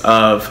stripes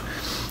of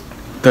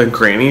the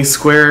granny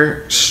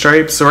square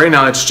stripes. So right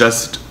now it's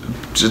just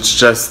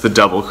the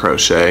double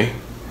crochet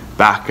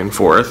back and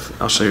forth.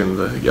 I'll show you in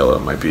the yellow,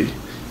 it might be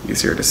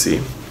easier to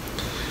see.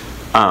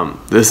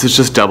 This is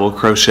just double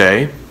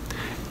crochet,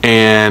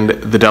 and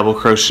the double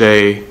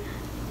crochet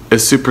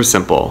is super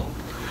simple,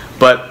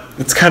 but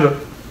it's kind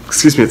of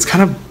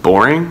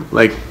boring,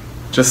 like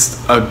just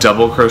a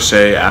double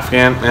crochet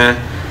Afghan,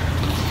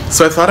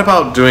 So I thought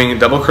about doing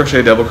double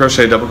crochet, double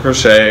crochet, double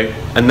crochet,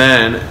 and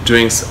then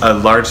doing a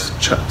large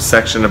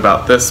section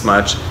about this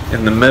much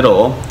in the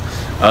middle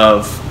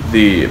of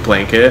the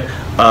blanket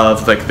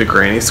of like the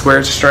granny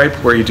square stripe,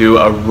 where you do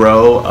a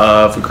row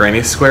of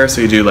granny square.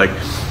 So you do like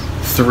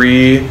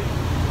three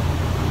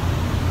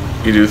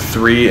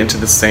into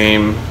the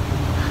same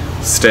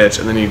stitch,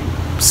 and then you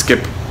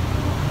skip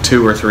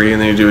 2 or 3,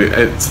 and then you do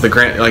it's the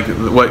like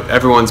what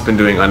everyone's been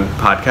doing on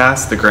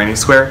podcasts, the granny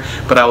square.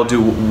 But I will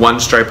do one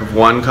stripe of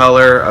one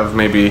color of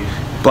maybe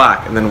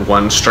black, and then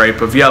one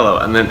stripe of yellow,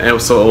 and then it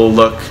will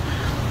look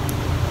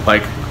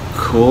like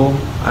cool.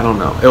 I don't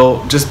know.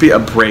 It'll just be a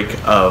break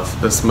of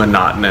this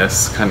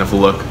monotonous kind of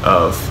look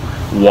of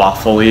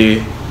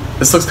waffly.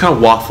 This looks kind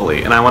of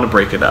waffly, and I want to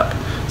break it up.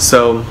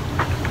 So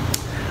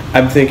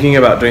I'm thinking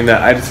about doing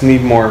that. I just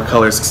need more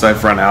colors because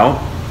I've run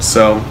out.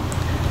 So,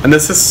 and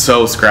this is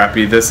so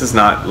scrappy. This is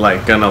not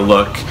like gonna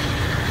look,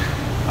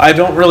 I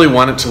don't really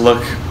want it to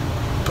look,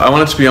 I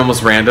want it to be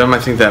almost random. I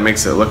think that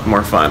makes it look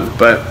more fun.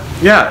 But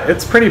yeah,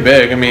 it's pretty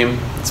big. I mean,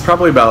 it's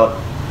probably about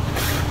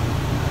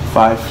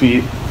 5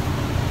 feet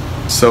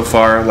so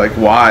far, like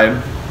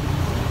wide.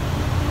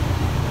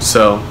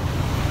 So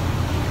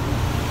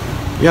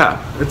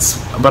yeah,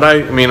 but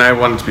I mean I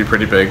want it to be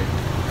pretty big,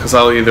 because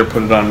I'll either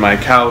put it on my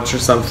couch or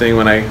something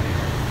when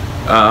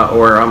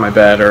or on my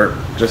bed, or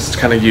just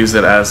kind of use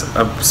it as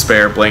a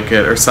spare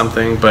blanket or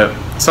something, but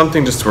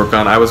something just to work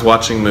on. I was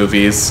watching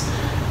movies,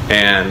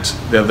 and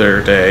the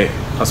other day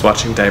I was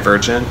watching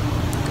Divergent,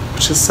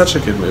 which is such a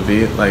good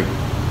movie. Like,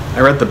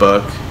 I read the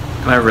book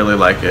and I really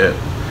like it.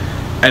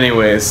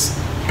 Anyways,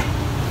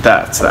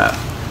 that's that.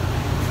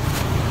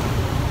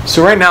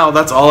 So right now,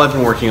 that's all I've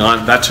been working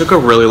on. That took a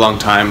really long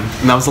time,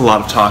 and that was a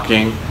lot of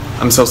talking.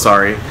 I'm so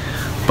sorry.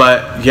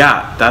 But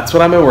yeah, that's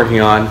what I've been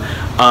working on.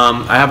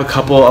 I have a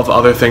couple of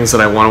other things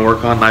that I want to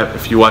work on.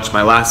 If you watched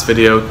my last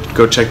video,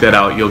 go check that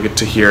out. You'll get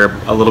to hear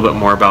a little bit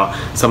more about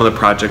some of the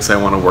projects I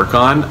want to work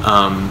on.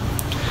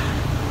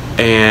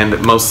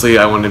 And mostly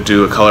I want to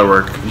do a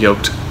colorwork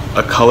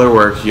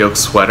yoke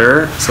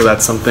sweater. So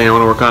that's something I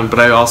want to work on.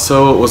 But I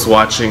also was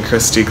watching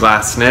Christy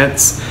Glass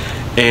Knits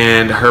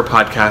and her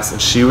podcast,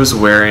 and she was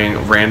wearing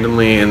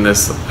randomly in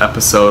this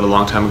episode a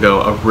long time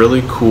ago a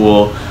really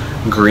cool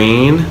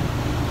green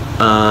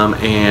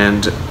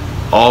and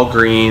all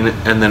green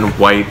and then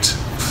white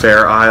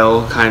Fair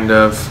Isle kind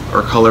of,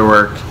 or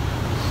colorwork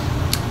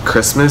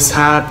Christmas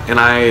hat, and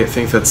I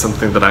think that's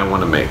something that I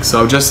want to make.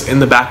 So just in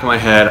the back of my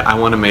head, I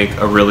want to make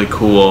a really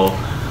cool,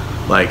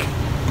 like,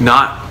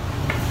 not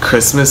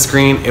Christmas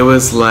green, it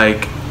was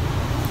like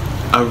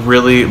a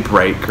really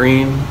bright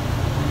green,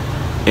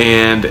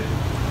 and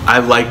I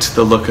liked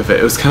the look of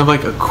it. It was kind of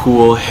like a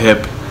cool,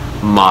 hip,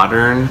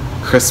 modern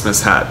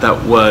Christmas hat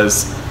that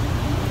was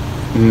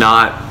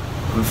not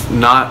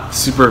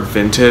super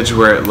vintage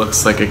where it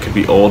looks like it could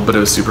be old, but it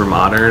was super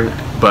modern,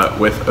 but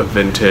with a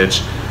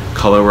vintage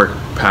colorwork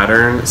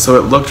pattern. So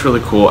it looked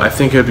really cool. I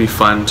think it would be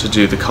fun to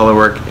do the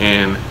colorwork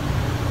in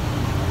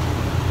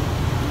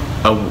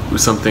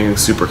something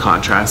super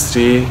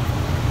contrasty.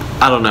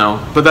 I don't know,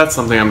 but that's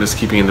something I'm just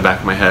keeping in the back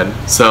of my head.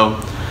 So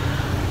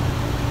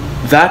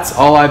that's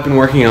all I've been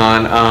working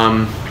on.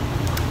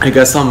 I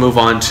guess I'll move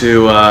on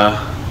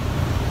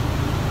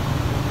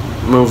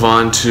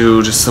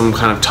to just some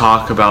kind of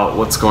talk about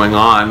what's going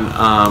on.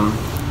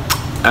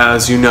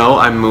 As you know,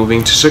 I'm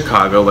moving to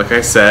Chicago. Like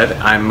I said,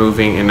 I'm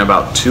moving in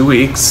about 2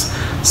 weeks.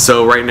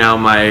 So right now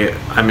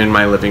I'm in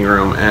my living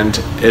room, and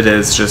it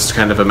is just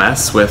kind of a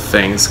mess with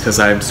things because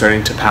I'm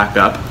starting to pack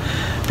up,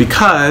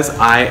 because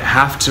I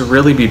have to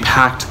really be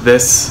packed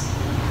this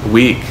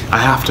week. I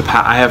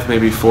have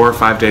maybe 4 or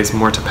 5 days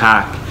more to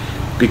pack,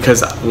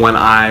 because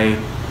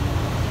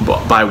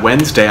by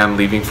Wednesday I'm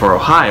leaving for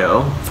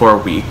Ohio for a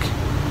week,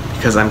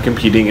 because I'm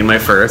competing in my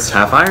first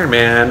half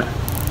Ironman.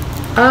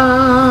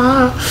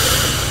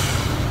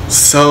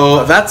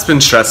 So that's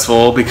been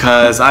stressful,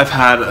 because I've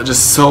had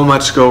just so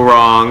much go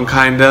wrong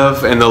kind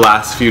of in the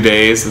last few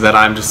days that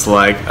I'm just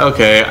like,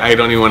 okay, I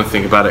don't even want to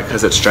think about it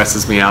because it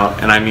stresses me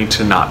out, and I need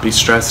to not be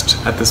stressed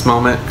at this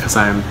moment because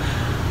I'm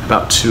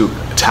about to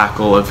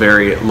tackle a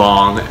very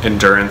long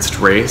endurance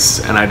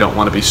race, and I don't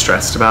want to be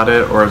stressed about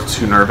it or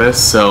too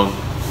nervous. So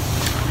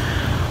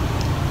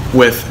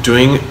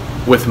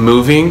with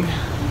moving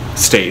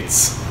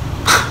states,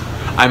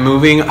 I'm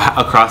moving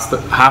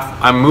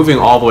I'm moving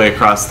all the way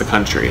across the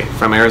country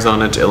from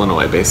Arizona to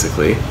Illinois,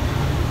 basically.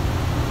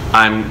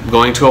 I'm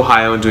going to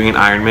Ohio and doing an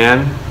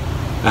Ironman,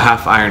 a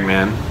half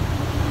Ironman.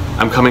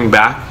 I'm coming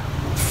back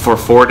for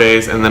 4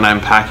 days, and then I'm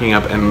packing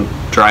up and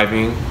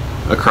driving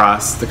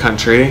across the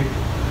country,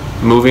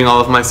 moving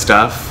all of my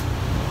stuff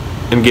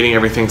and getting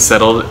everything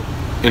settled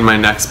in my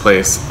next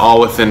place, all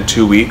within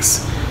 2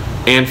 weeks,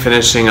 and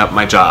finishing up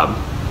my job.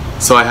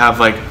 So I have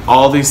like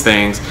all these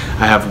things.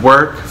 I have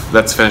work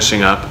that's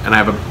finishing up, and I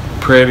have a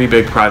pretty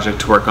big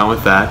project to work on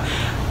with that.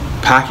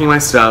 Packing my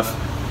stuff,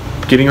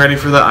 getting ready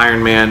for the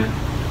Ironman,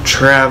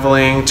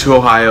 traveling to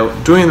Ohio,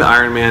 doing the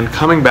Ironman,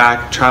 coming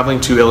back, traveling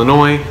to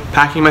Illinois,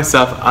 packing my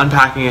stuff,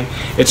 unpacking it.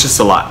 It's just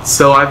a lot.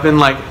 So I've been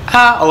like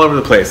all over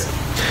the place.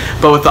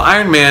 But with the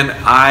Ironman,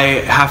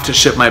 I have to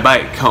ship my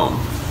bike home.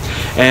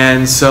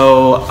 And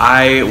so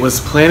I was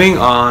planning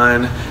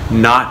on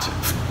not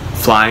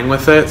flying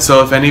with it.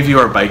 So if any of you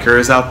are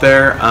bikers out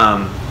there,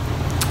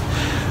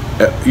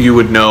 you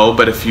would know,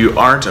 but if you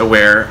aren't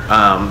aware,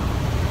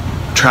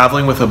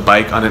 traveling with a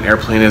bike on an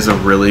airplane is a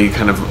really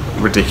kind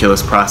of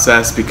ridiculous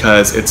process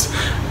because it's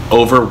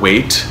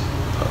overweight.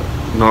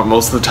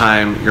 Most of the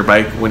time, your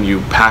bike, when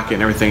you pack it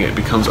and everything, it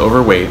becomes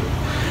overweight.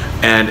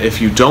 And if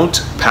you don't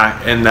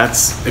pack, and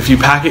that's if you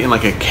pack it in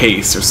like a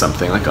case or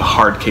something, like a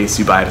hard case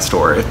you buy at a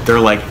store, they're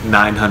like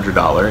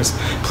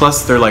 $900,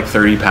 plus they're like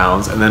 30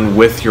 pounds, and then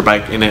with your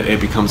bike in it, it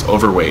becomes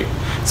overweight.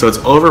 So it's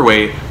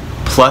overweight,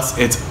 plus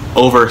it's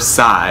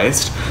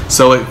oversized,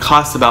 so it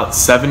costs about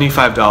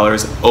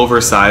 $75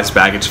 oversized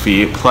baggage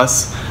fee,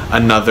 plus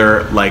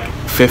another like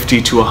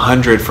 $50 to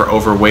 $100 for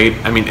overweight.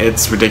 I mean,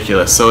 it's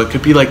ridiculous. So it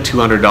could be like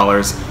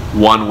 $200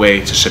 one way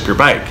to ship your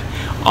bike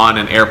on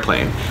an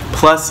airplane.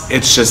 Plus,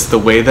 it's just the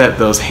way that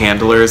those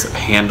handlers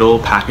handle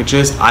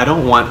packages. I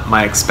don't want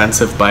my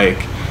expensive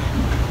bike,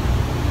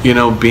 you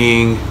know,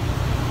 being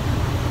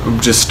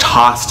just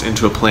tossed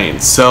into a plane.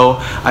 So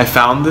I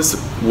found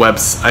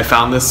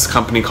this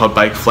company called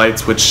Bike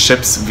Flights, which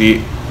ships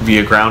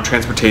via ground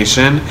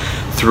transportation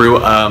through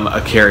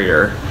a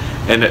carrier,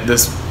 and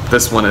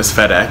this one is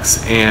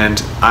FedEx.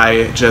 And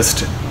I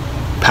just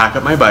pack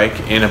up my bike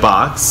in a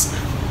box,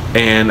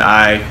 and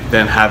I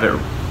then have it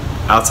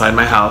outside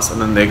my house, and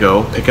then they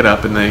go pick it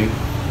up and they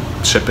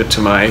ship it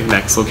to my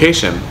next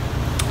location.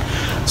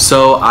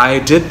 So I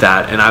did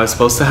that, and I was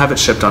supposed to have it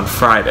shipped on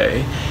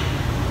Friday,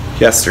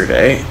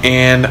 yesterday,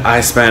 and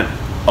I spent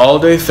all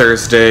day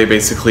Thursday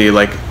basically,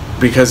 like,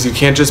 because you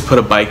can't just put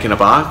a bike in a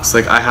box.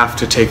 Like, I have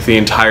to take the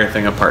entire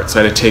thing apart. So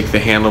I had to take the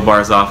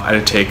handlebars off, I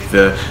had to take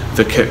the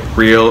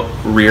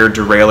rear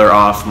derailleur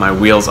off, my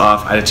wheels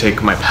off, I had to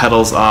take my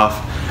pedals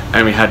off,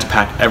 and we had to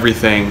pack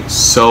everything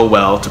so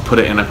well to put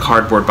it in a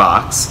cardboard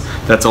box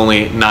that's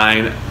only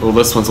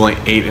this one's only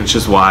 8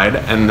 inches wide,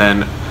 and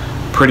then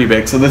pretty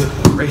big. So this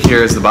right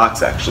here is the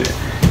box, actually.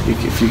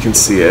 If you can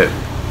see it.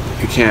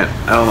 You can't,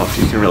 I don't know if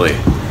you can really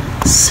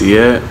see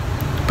it,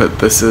 but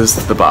this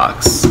is the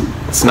box.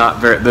 It's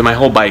not very, my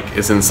whole bike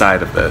is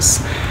inside of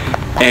this.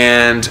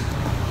 And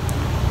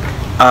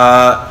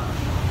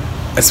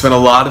I spent a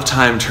lot of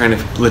time trying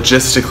to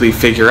logistically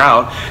figure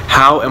out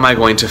how am I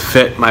going to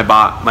fit my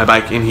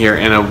bike in here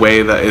in a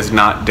way that is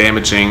not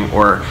damaging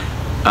or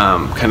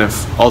kind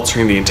of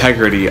altering the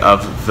integrity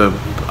of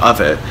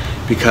it,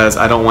 because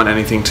I don't want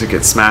anything to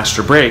get smashed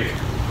or break.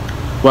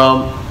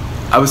 Well,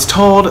 I was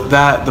told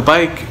that the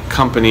bike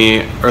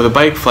company, or the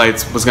Bike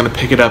Flights, was going to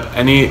pick it up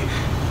any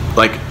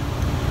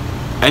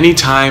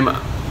time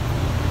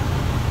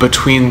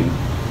between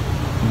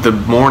the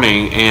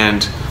morning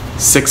and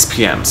 6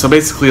 p.m. So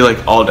basically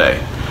like all day.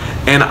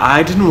 And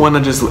I didn't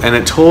want to and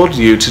it told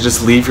you to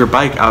just leave your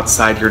bike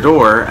outside your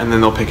door and then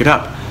they'll pick it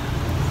up.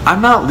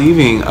 I'm not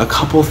leaving a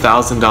couple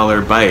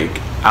 $1,000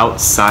 bike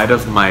outside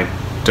of my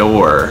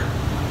door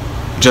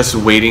just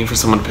waiting for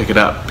someone to pick it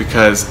up,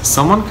 because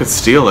someone could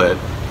steal it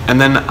and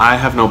then I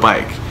have no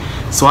bike.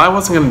 So I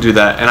wasn't going to do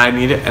that, and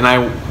I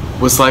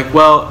was like,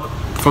 well,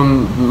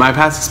 from my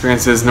past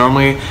experiences,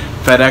 normally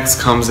FedEx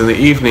comes in the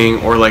evening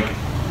or like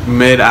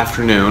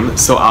mid-afternoon,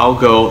 so I'll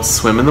go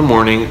swim in the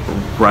morning,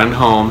 run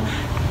home,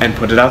 and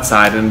put it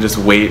outside and just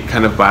wait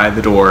kind of by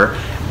the door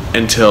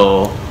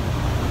until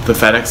the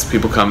FedEx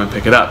people come and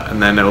pick it up,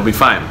 and then it'll be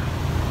fine.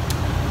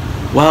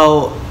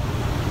 Well,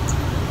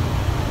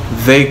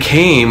 they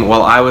came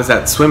while I was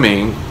at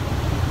swimming,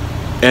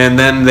 and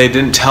then they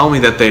didn't tell me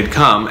that they'd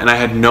come, and I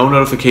had no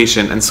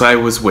notification, and so I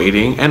was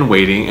waiting and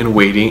waiting and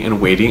waiting and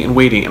waiting and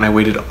waiting, and I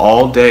waited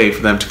all day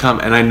for them to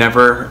come, and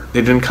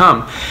they didn't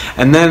come.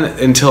 And then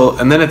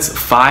it's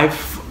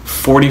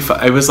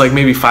 5:45, it was like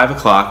maybe 5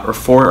 o'clock or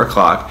 4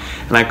 o'clock,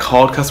 and I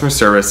called customer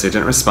service, they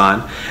didn't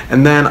respond,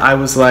 and then I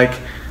was like,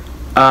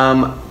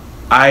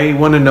 I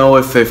want to know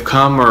if they've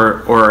come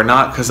or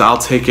not, because I'll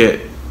take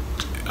it.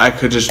 I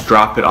could just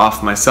drop it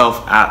off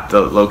myself at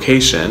the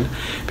location,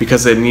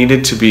 because it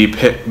needed to be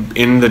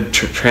in the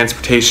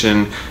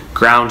transportation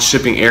ground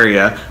shipping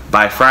area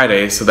by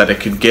Friday so that it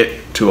could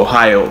get to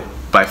Ohio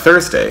by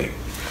Thursday.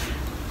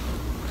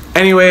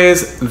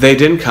 Anyways, they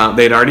didn't come.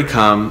 They'd already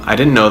come. I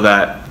didn't know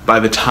that by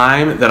the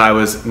time that I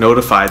was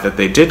notified that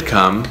they did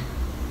come,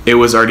 it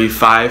was already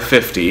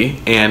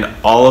 5:50 and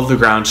all of the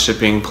ground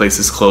shipping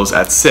places close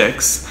at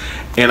 6,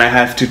 and I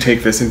have to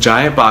take this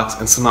giant box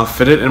and somehow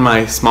fit it in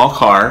my small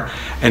car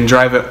and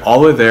drive it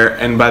all the way there,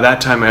 and by that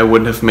time I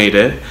wouldn't have made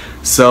it.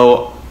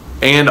 So,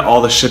 and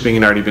all the shipping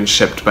had already been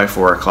shipped by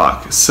 4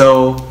 o'clock.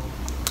 So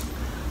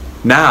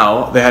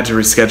now they had to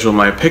reschedule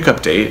my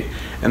pickup date,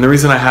 and the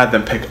reason I had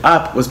them pick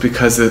up was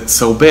because it's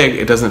so big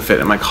it doesn't fit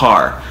in my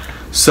car.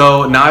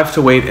 So now I have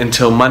to wait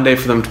until Monday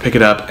for them to pick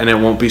it up, and it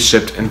won't be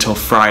shipped until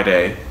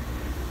Friday.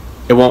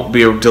 It won't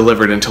be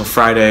delivered until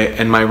Friday,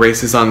 and my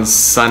race is on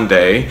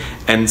Sunday,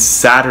 and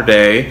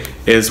Saturday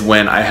is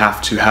when I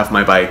have to have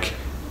my bike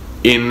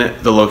in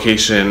the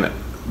location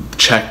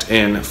checked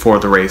in for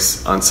the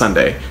race on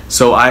Sunday.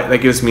 So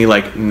that gives me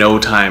like no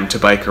time to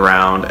bike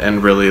around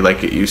and really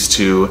like get used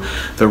to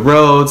the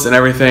roads and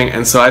everything.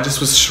 And so I just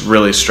was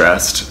really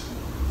stressed,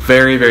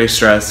 very, very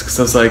stressed, because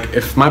I was like,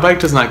 if my bike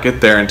does not get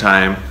there in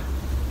time,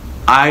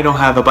 I don't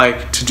have a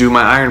bike to do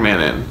my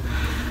Ironman in.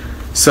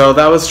 So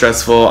that was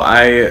stressful.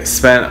 I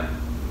spent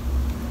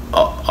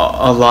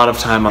a lot of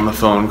time on the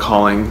phone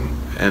calling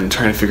and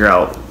trying to figure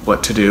out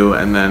what to do,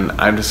 and then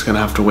I'm just gonna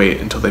have to wait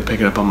until they pick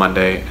it up on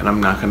Monday, and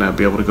I'm not gonna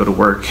be able to go to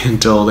work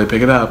until they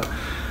pick it up.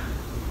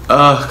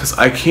 Because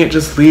I can't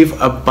just leave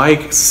a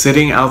bike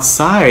sitting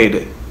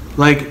outside.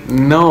 Like,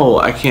 no,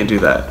 I can't do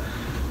that.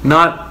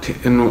 No.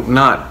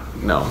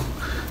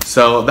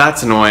 So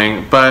that's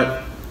annoying, but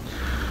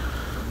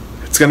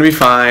it's gonna be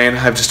fine.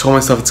 I've just told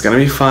myself it's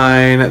gonna be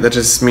fine. That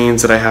just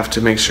means that I have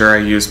to make sure I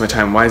use my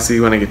time wisely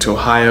when I get to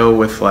Ohio,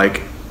 with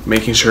like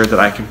making sure that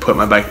I can put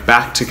my bike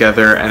back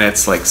together and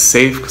it's like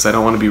safe, because I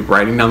don't want to be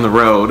riding down the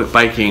road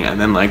biking and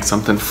then like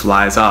something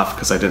flies off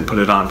because I didn't put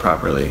it on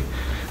properly,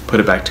 put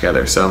it back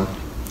together. So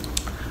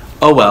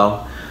oh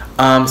well.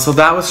 So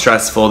that was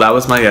stressful. That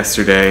was my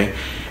yesterday,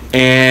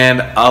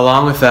 and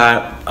along with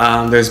that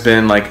there's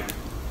been like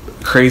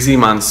crazy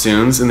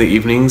monsoons in the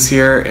evenings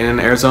here in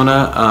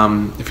Arizona.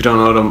 If you don't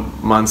know what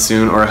a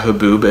monsoon or a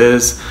haboob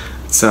is,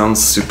 it sounds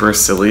super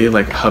silly,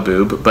 like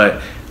haboob, but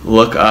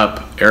look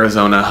up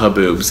Arizona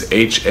haboobs,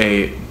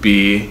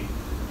 Haboobs,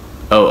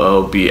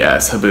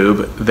 haboob.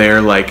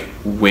 They're like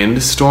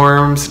wind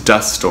storms,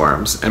 dust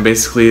storms, and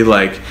basically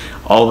like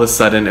all of a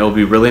sudden it will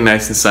be really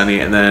nice and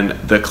sunny, and then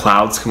the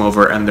clouds come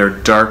over and they're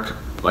dark,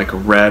 like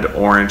red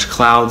orange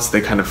clouds.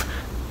 They kind of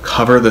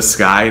cover the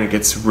sky and it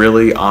gets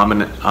really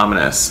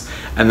ominous,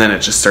 and then it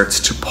just starts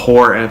to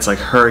pour, and it's like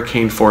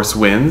hurricane force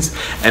winds,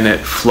 and it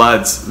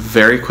floods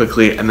very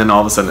quickly, and then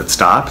all of a sudden it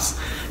stops.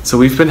 So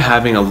we've been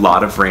having a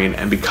lot of rain,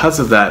 and because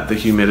of that the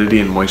humidity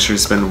and moisture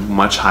has been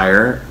much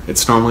higher.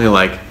 It's normally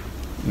like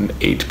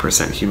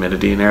 8%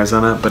 humidity in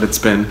Arizona, but it's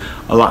been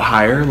a lot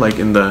higher, like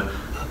in the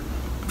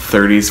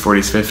 30s,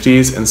 40s,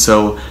 50s, and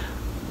so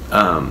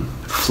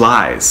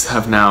flies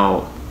have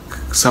now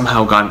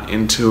somehow gone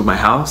into my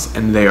house,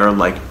 and they are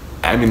like,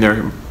 I mean,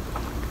 they're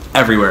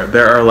everywhere.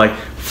 There are like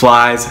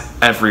flies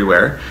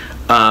everywhere.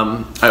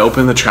 I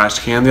opened the trash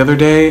can the other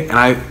day,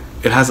 and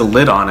it has a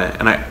lid on it,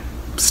 and I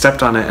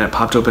stepped on it and it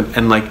popped open,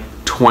 and like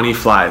 20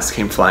 flies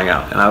came flying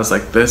out, and I was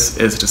like, this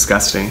is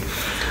disgusting.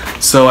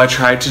 So I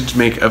tried to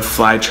make a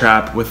fly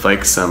trap with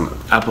like some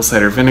apple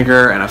cider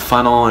vinegar and a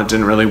funnel, and it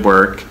didn't really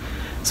work.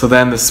 So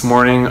then this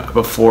morning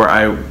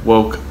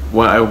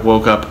when I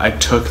woke up, I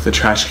took the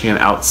trash can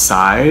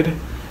outside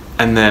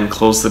and then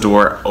closed the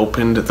door,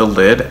 opened the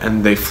lid,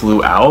 and they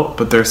flew out,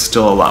 but there's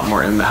still a lot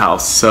more in the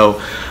house.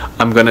 So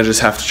I'm gonna just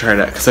have to try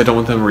to, because I don't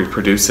want them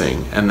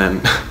reproducing and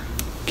then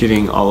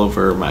getting all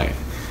over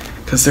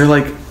because they're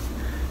like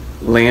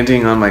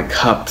landing on my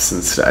cups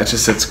and stuff.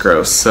 It's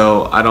gross.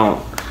 So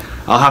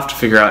I'll have to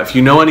figure out, if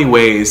you know any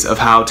ways of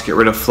how to get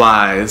rid of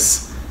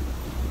flies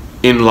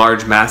in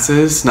large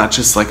masses, not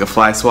just like a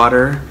fly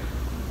swatter,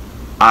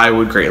 that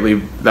would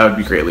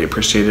be greatly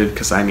appreciated,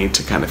 because I need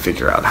to kind of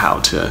figure out how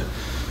to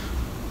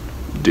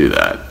do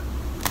that.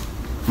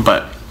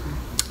 But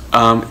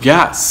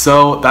yeah,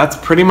 so that's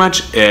pretty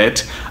much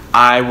it.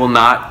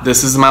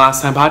 This is my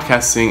last time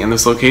podcasting in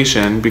this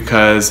location,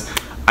 because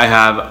I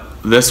have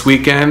this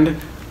weekend,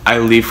 I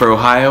leave for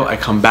Ohio, I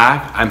come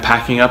back, I'm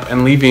packing up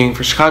and leaving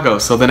for Chicago.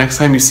 So the next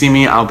time you see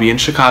me, I'll be in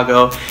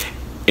Chicago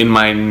in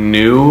my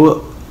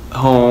new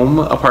home,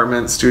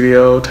 apartment,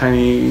 studio,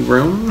 tiny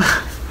room,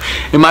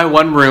 in my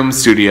one-room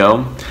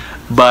studio.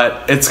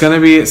 But it's gonna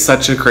be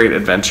such a great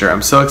adventure.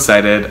 I'm so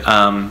excited.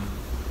 I'm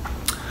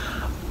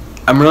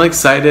really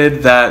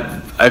excited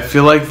that I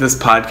feel like this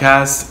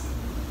podcast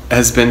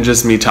has been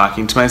just me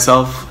talking to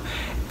myself,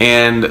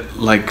 and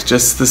like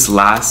just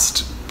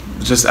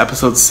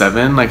episode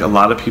 7, like a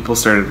lot of people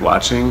started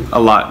watching, a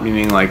lot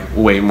meaning like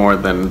way more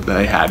than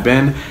they had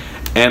been,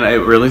 and it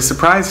really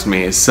surprised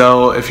me.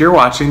 So if you're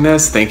watching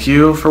this, thank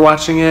you for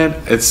watching it.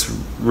 It's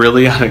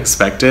really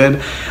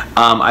unexpected.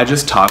 I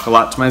just talk a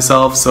lot to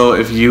myself, so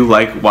if you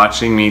like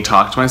watching me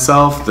talk to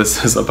myself,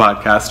 this is a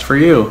podcast for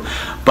you.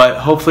 But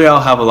hopefully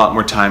I'll have a lot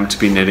more time to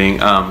be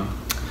knitting.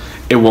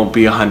 It won't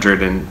be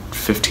 150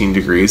 15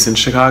 degrees in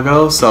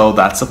Chicago, so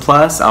that's a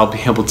plus. I'll be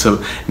able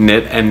to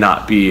knit and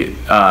not be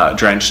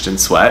drenched in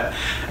sweat.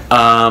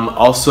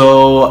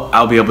 Also,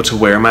 I'll be able to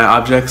wear my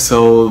objects,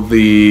 so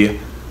the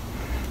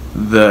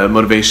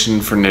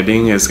motivation for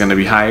knitting is going to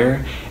be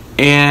higher.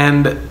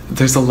 And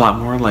there's a lot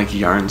more like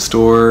yarn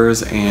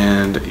stores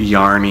and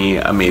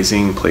yarny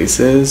amazing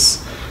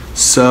places,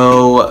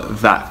 so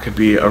that could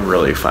be a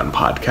really fun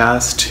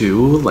podcast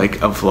too, like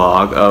a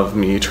vlog of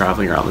me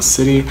traveling around the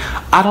city.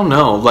 I don't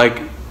know,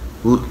 like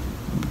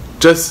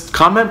just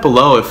comment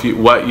below if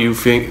what you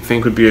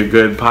think would be a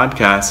good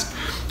podcast,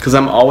 because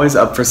I'm always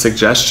up for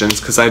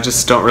suggestions, because I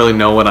just don't really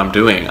know what I'm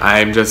doing.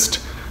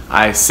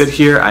 I sit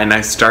here and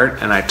I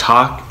start and I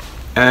talk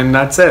and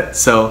that's it.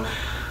 So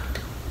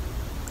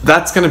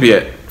that's gonna be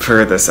it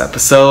for this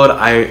episode.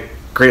 I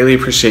greatly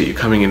appreciate you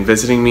coming and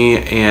visiting me,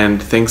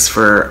 and thanks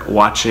for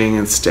watching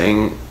and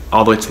staying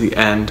all the way to the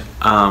end.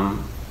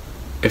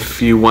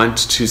 If you want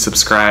to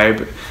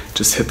subscribe,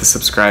 just hit the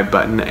subscribe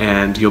button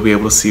and you'll be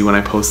able to see when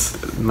I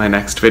post my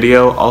next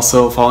video.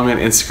 Also follow me on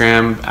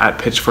Instagram at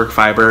Pitchfork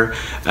Fiber.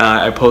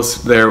 I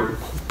post there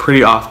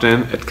pretty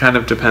often. It kind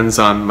of depends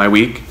on my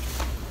week,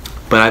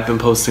 but I've been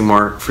posting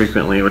more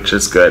frequently, which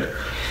is good.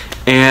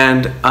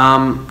 And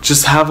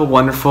just have a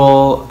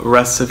wonderful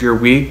rest of your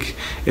week.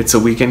 It's a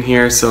weekend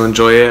here, so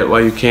enjoy it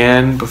while you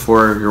can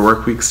before your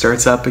work week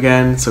starts up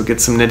again. So get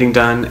some knitting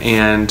done,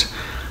 and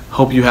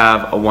hope you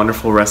have a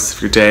wonderful rest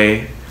of your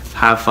day.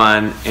 Have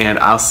fun, and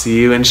I'll see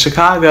you in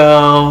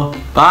Chicago.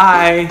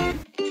 Bye!